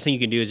think the best thing you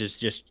can do is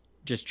just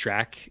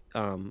track,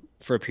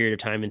 for a period of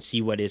time and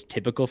see what is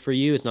typical for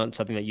you. It's not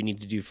something that you need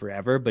to do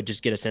forever, but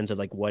just get a sense of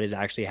like what is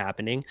actually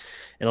happening.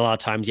 And a lot of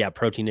times, yeah,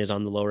 protein is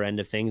on the lower end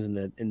of things, and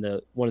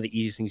the one of the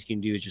easiest things you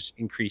can do is just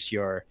increase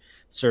your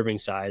serving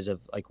size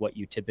of like what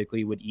you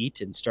typically would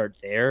eat and start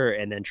there,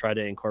 and then try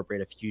to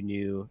incorporate a few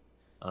new,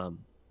 um,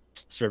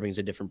 servings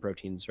of different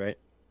proteins, right?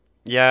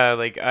 Yeah,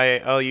 like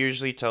I'll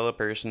usually tell a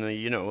person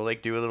to,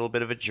 like do a little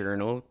bit of a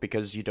journal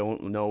because you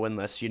don't know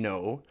unless you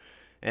know.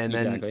 And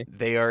then Exactly.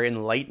 they are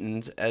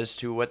enlightened as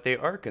to what they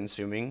are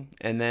consuming.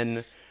 And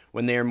then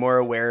when they are more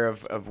aware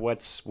of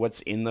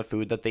what's in the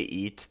food that they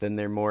eat, then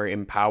they're more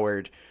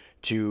empowered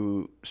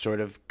to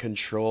sort of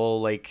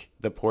control like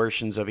the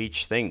portions of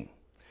each thing.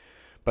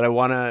 But I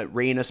want to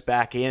rein us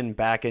back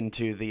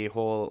into the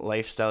whole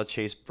lifestyle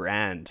chase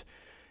brand.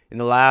 In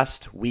the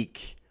last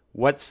week,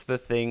 what's the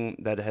thing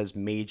that has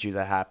made you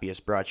the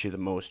happiest, brought you the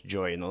most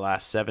joy in the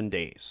last 7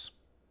 days?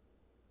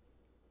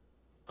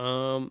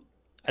 Um,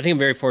 I think I'm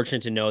very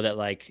fortunate to know that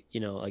like,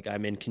 like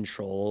I'm in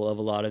control of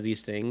a lot of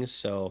these things.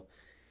 So,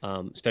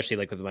 especially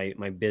like with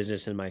my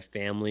business and my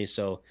family.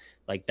 So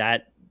like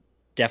that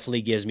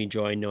definitely gives me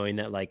joy knowing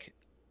that like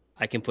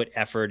I can put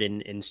effort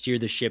and steer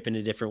the ship in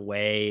a different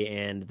way,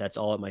 and that's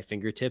all at my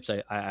fingertips.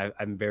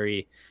 I'm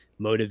very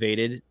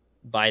motivated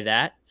by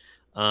that.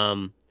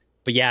 Um,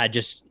 but yeah,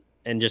 just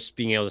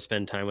being able to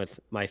spend time with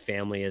my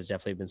family has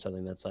definitely been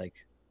something that's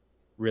like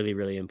really,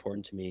 really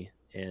important to me,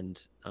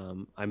 and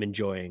I'm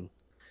enjoying.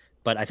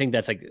 But I think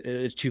that's like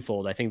it's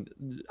twofold. I think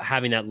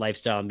having that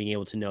lifestyle and being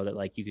able to know that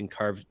like you can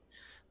carve,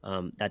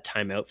 that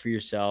time out for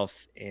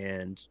yourself,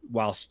 and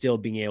while still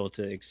being able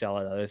to excel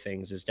at other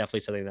things is definitely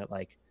something that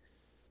like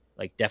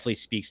definitely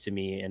speaks to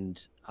me,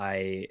 and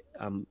I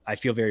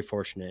feel very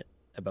fortunate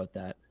about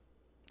that.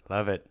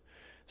 Love it.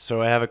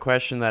 So I have a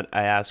question that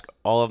I ask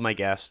all of my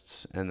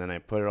guests, and then I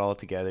put it all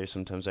together.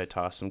 Sometimes I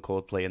toss some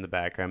Coldplay in the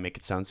background, make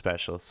it sound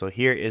special. So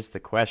here is the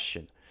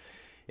question.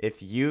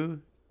 If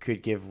you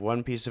could give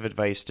one piece of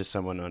advice to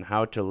someone on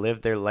how to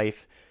live their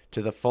life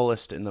to the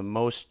fullest in the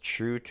most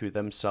true to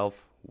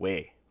themselves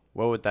way,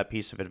 what would that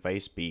piece of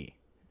advice be?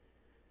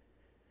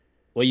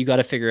 Well, you got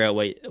to figure out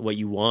what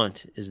you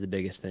want is the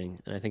biggest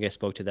thing, and I think I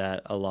spoke to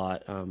that a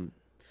lot,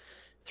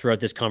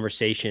 throughout this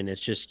conversation.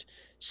 It's just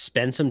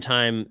spend some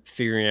time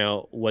figuring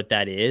out what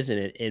that is, and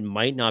it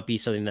might not be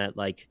something that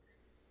like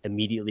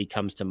immediately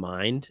comes to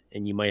mind,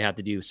 and you might have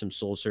to do some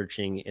soul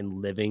searching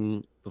and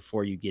living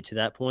before you get to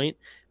that point.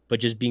 But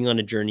just being on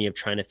a journey of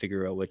trying to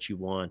figure out what you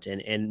want,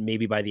 and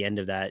maybe by the end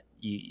of that,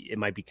 it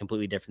might be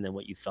completely different than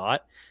what you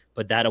thought.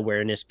 But that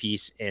awareness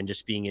piece and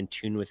just being in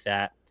tune with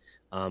that,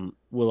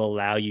 will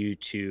allow you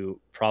to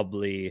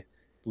probably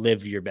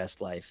live your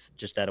best life.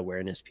 Just that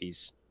awareness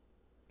piece.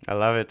 I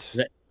love it.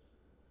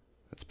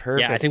 That's Yeah,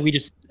 perfect. I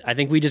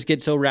think we just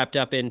get so wrapped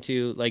up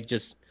into like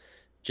just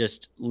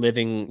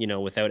living,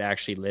 without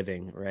actually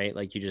living, right?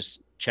 Like you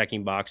just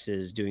checking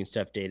boxes, doing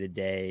stuff day to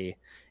day.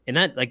 And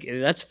that like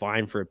that's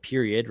fine for a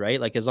period, right?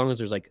 Like as long as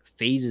there's like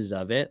phases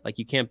of it, like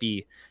you can't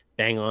be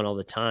bang on all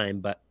the time,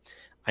 but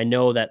I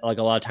know that like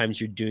a lot of times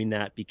you're doing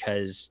that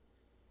because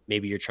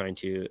maybe you're trying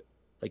to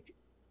like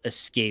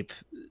escape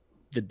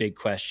the big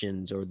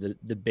questions or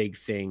the big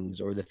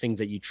things or the things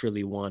that you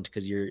truly want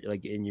because you're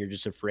like and you're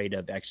just afraid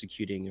of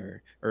executing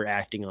or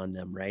acting on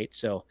them, right?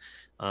 So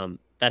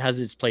that has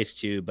its place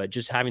too, but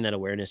just having that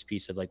awareness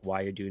piece of like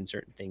why you're doing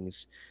certain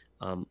things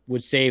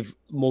would save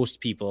most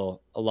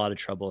people a lot of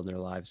trouble in their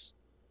lives.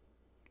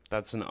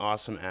 That's an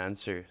awesome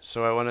answer.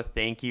 So I want to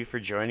thank you for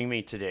joining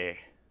me today.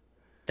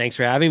 Thanks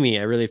for having me.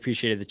 I really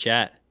appreciated the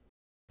chat.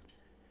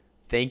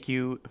 Thank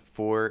you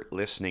for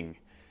listening.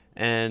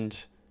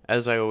 And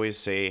as I always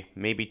say,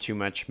 maybe too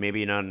much,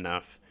 maybe not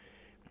enough.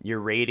 Your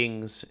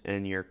ratings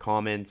and your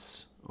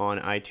comments on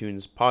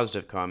iTunes,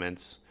 positive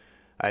comments,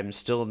 I'm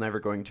still never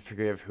going to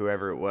forgive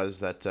whoever it was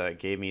that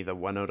gave me the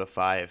 1 out of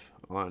 5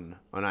 on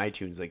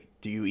iTunes. Like,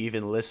 do you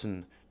even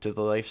listen to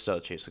the Lifestyle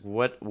Chase?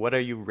 Like, what are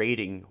you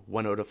rating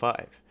 1 out of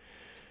 5?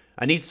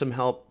 I need some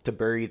help to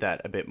bury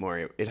that a bit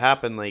more. It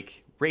happened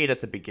like right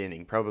at the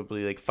beginning,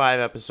 probably like 5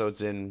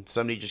 episodes in.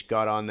 Somebody just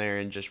got on there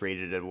and just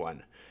rated it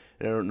 1.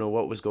 And I don't know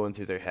what was going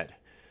through their head.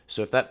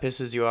 So if that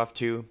pisses you off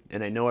too,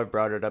 and I know I've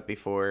brought it up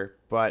before,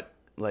 but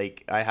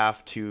like I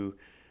have to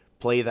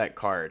play that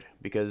card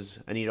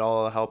because I need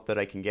all the help that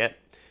I can get.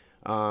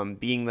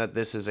 Being that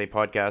this is a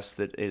podcast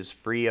that is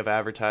free of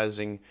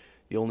advertising,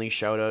 the only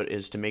shout out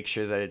is to make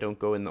sure that I don't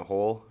go in the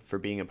hole for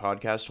being a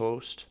podcast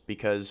host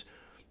because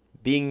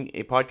being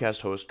a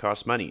podcast host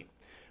costs money.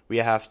 We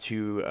have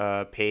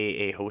to pay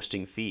a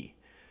hosting fee.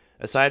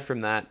 Aside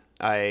from that,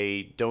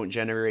 I don't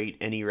generate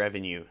any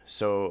revenue.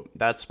 So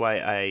that's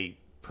why I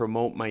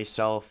promote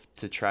myself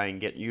to try and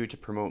get you to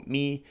promote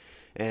me.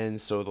 And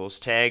so those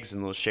tags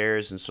and those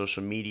shares and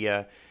social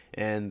media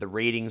and the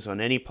ratings on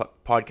any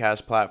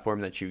podcast platform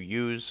that you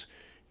use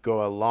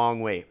go a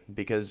long way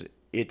because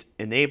it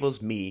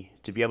enables me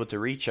to be able to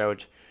reach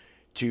out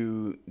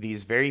to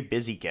these very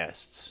busy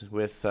guests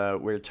with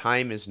where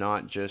time is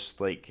not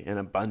just like an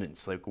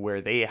abundance, like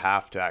where they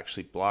have to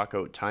actually block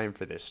out time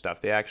for this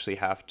stuff. They actually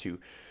have to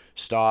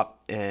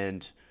stop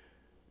and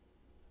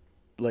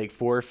like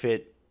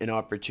forfeit an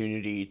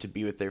opportunity to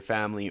be with their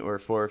family or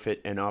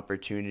forfeit an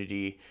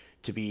opportunity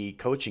to be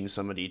coaching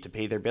somebody to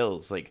pay their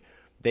bills. Like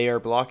they are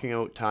blocking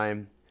out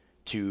time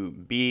to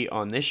be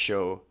on this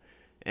show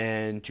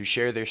and to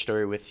share their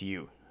story with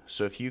you.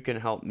 So if you can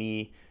help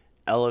me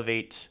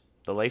elevate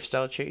the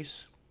lifestyle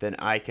chase, then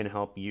I can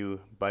help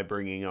you by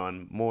bringing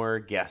on more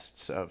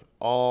guests of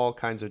all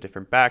kinds of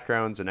different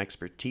backgrounds and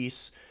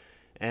expertise,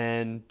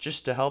 and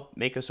just to help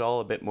make us all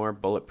a bit more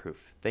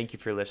bulletproof. Thank you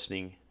for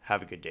listening.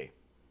 Have a good day.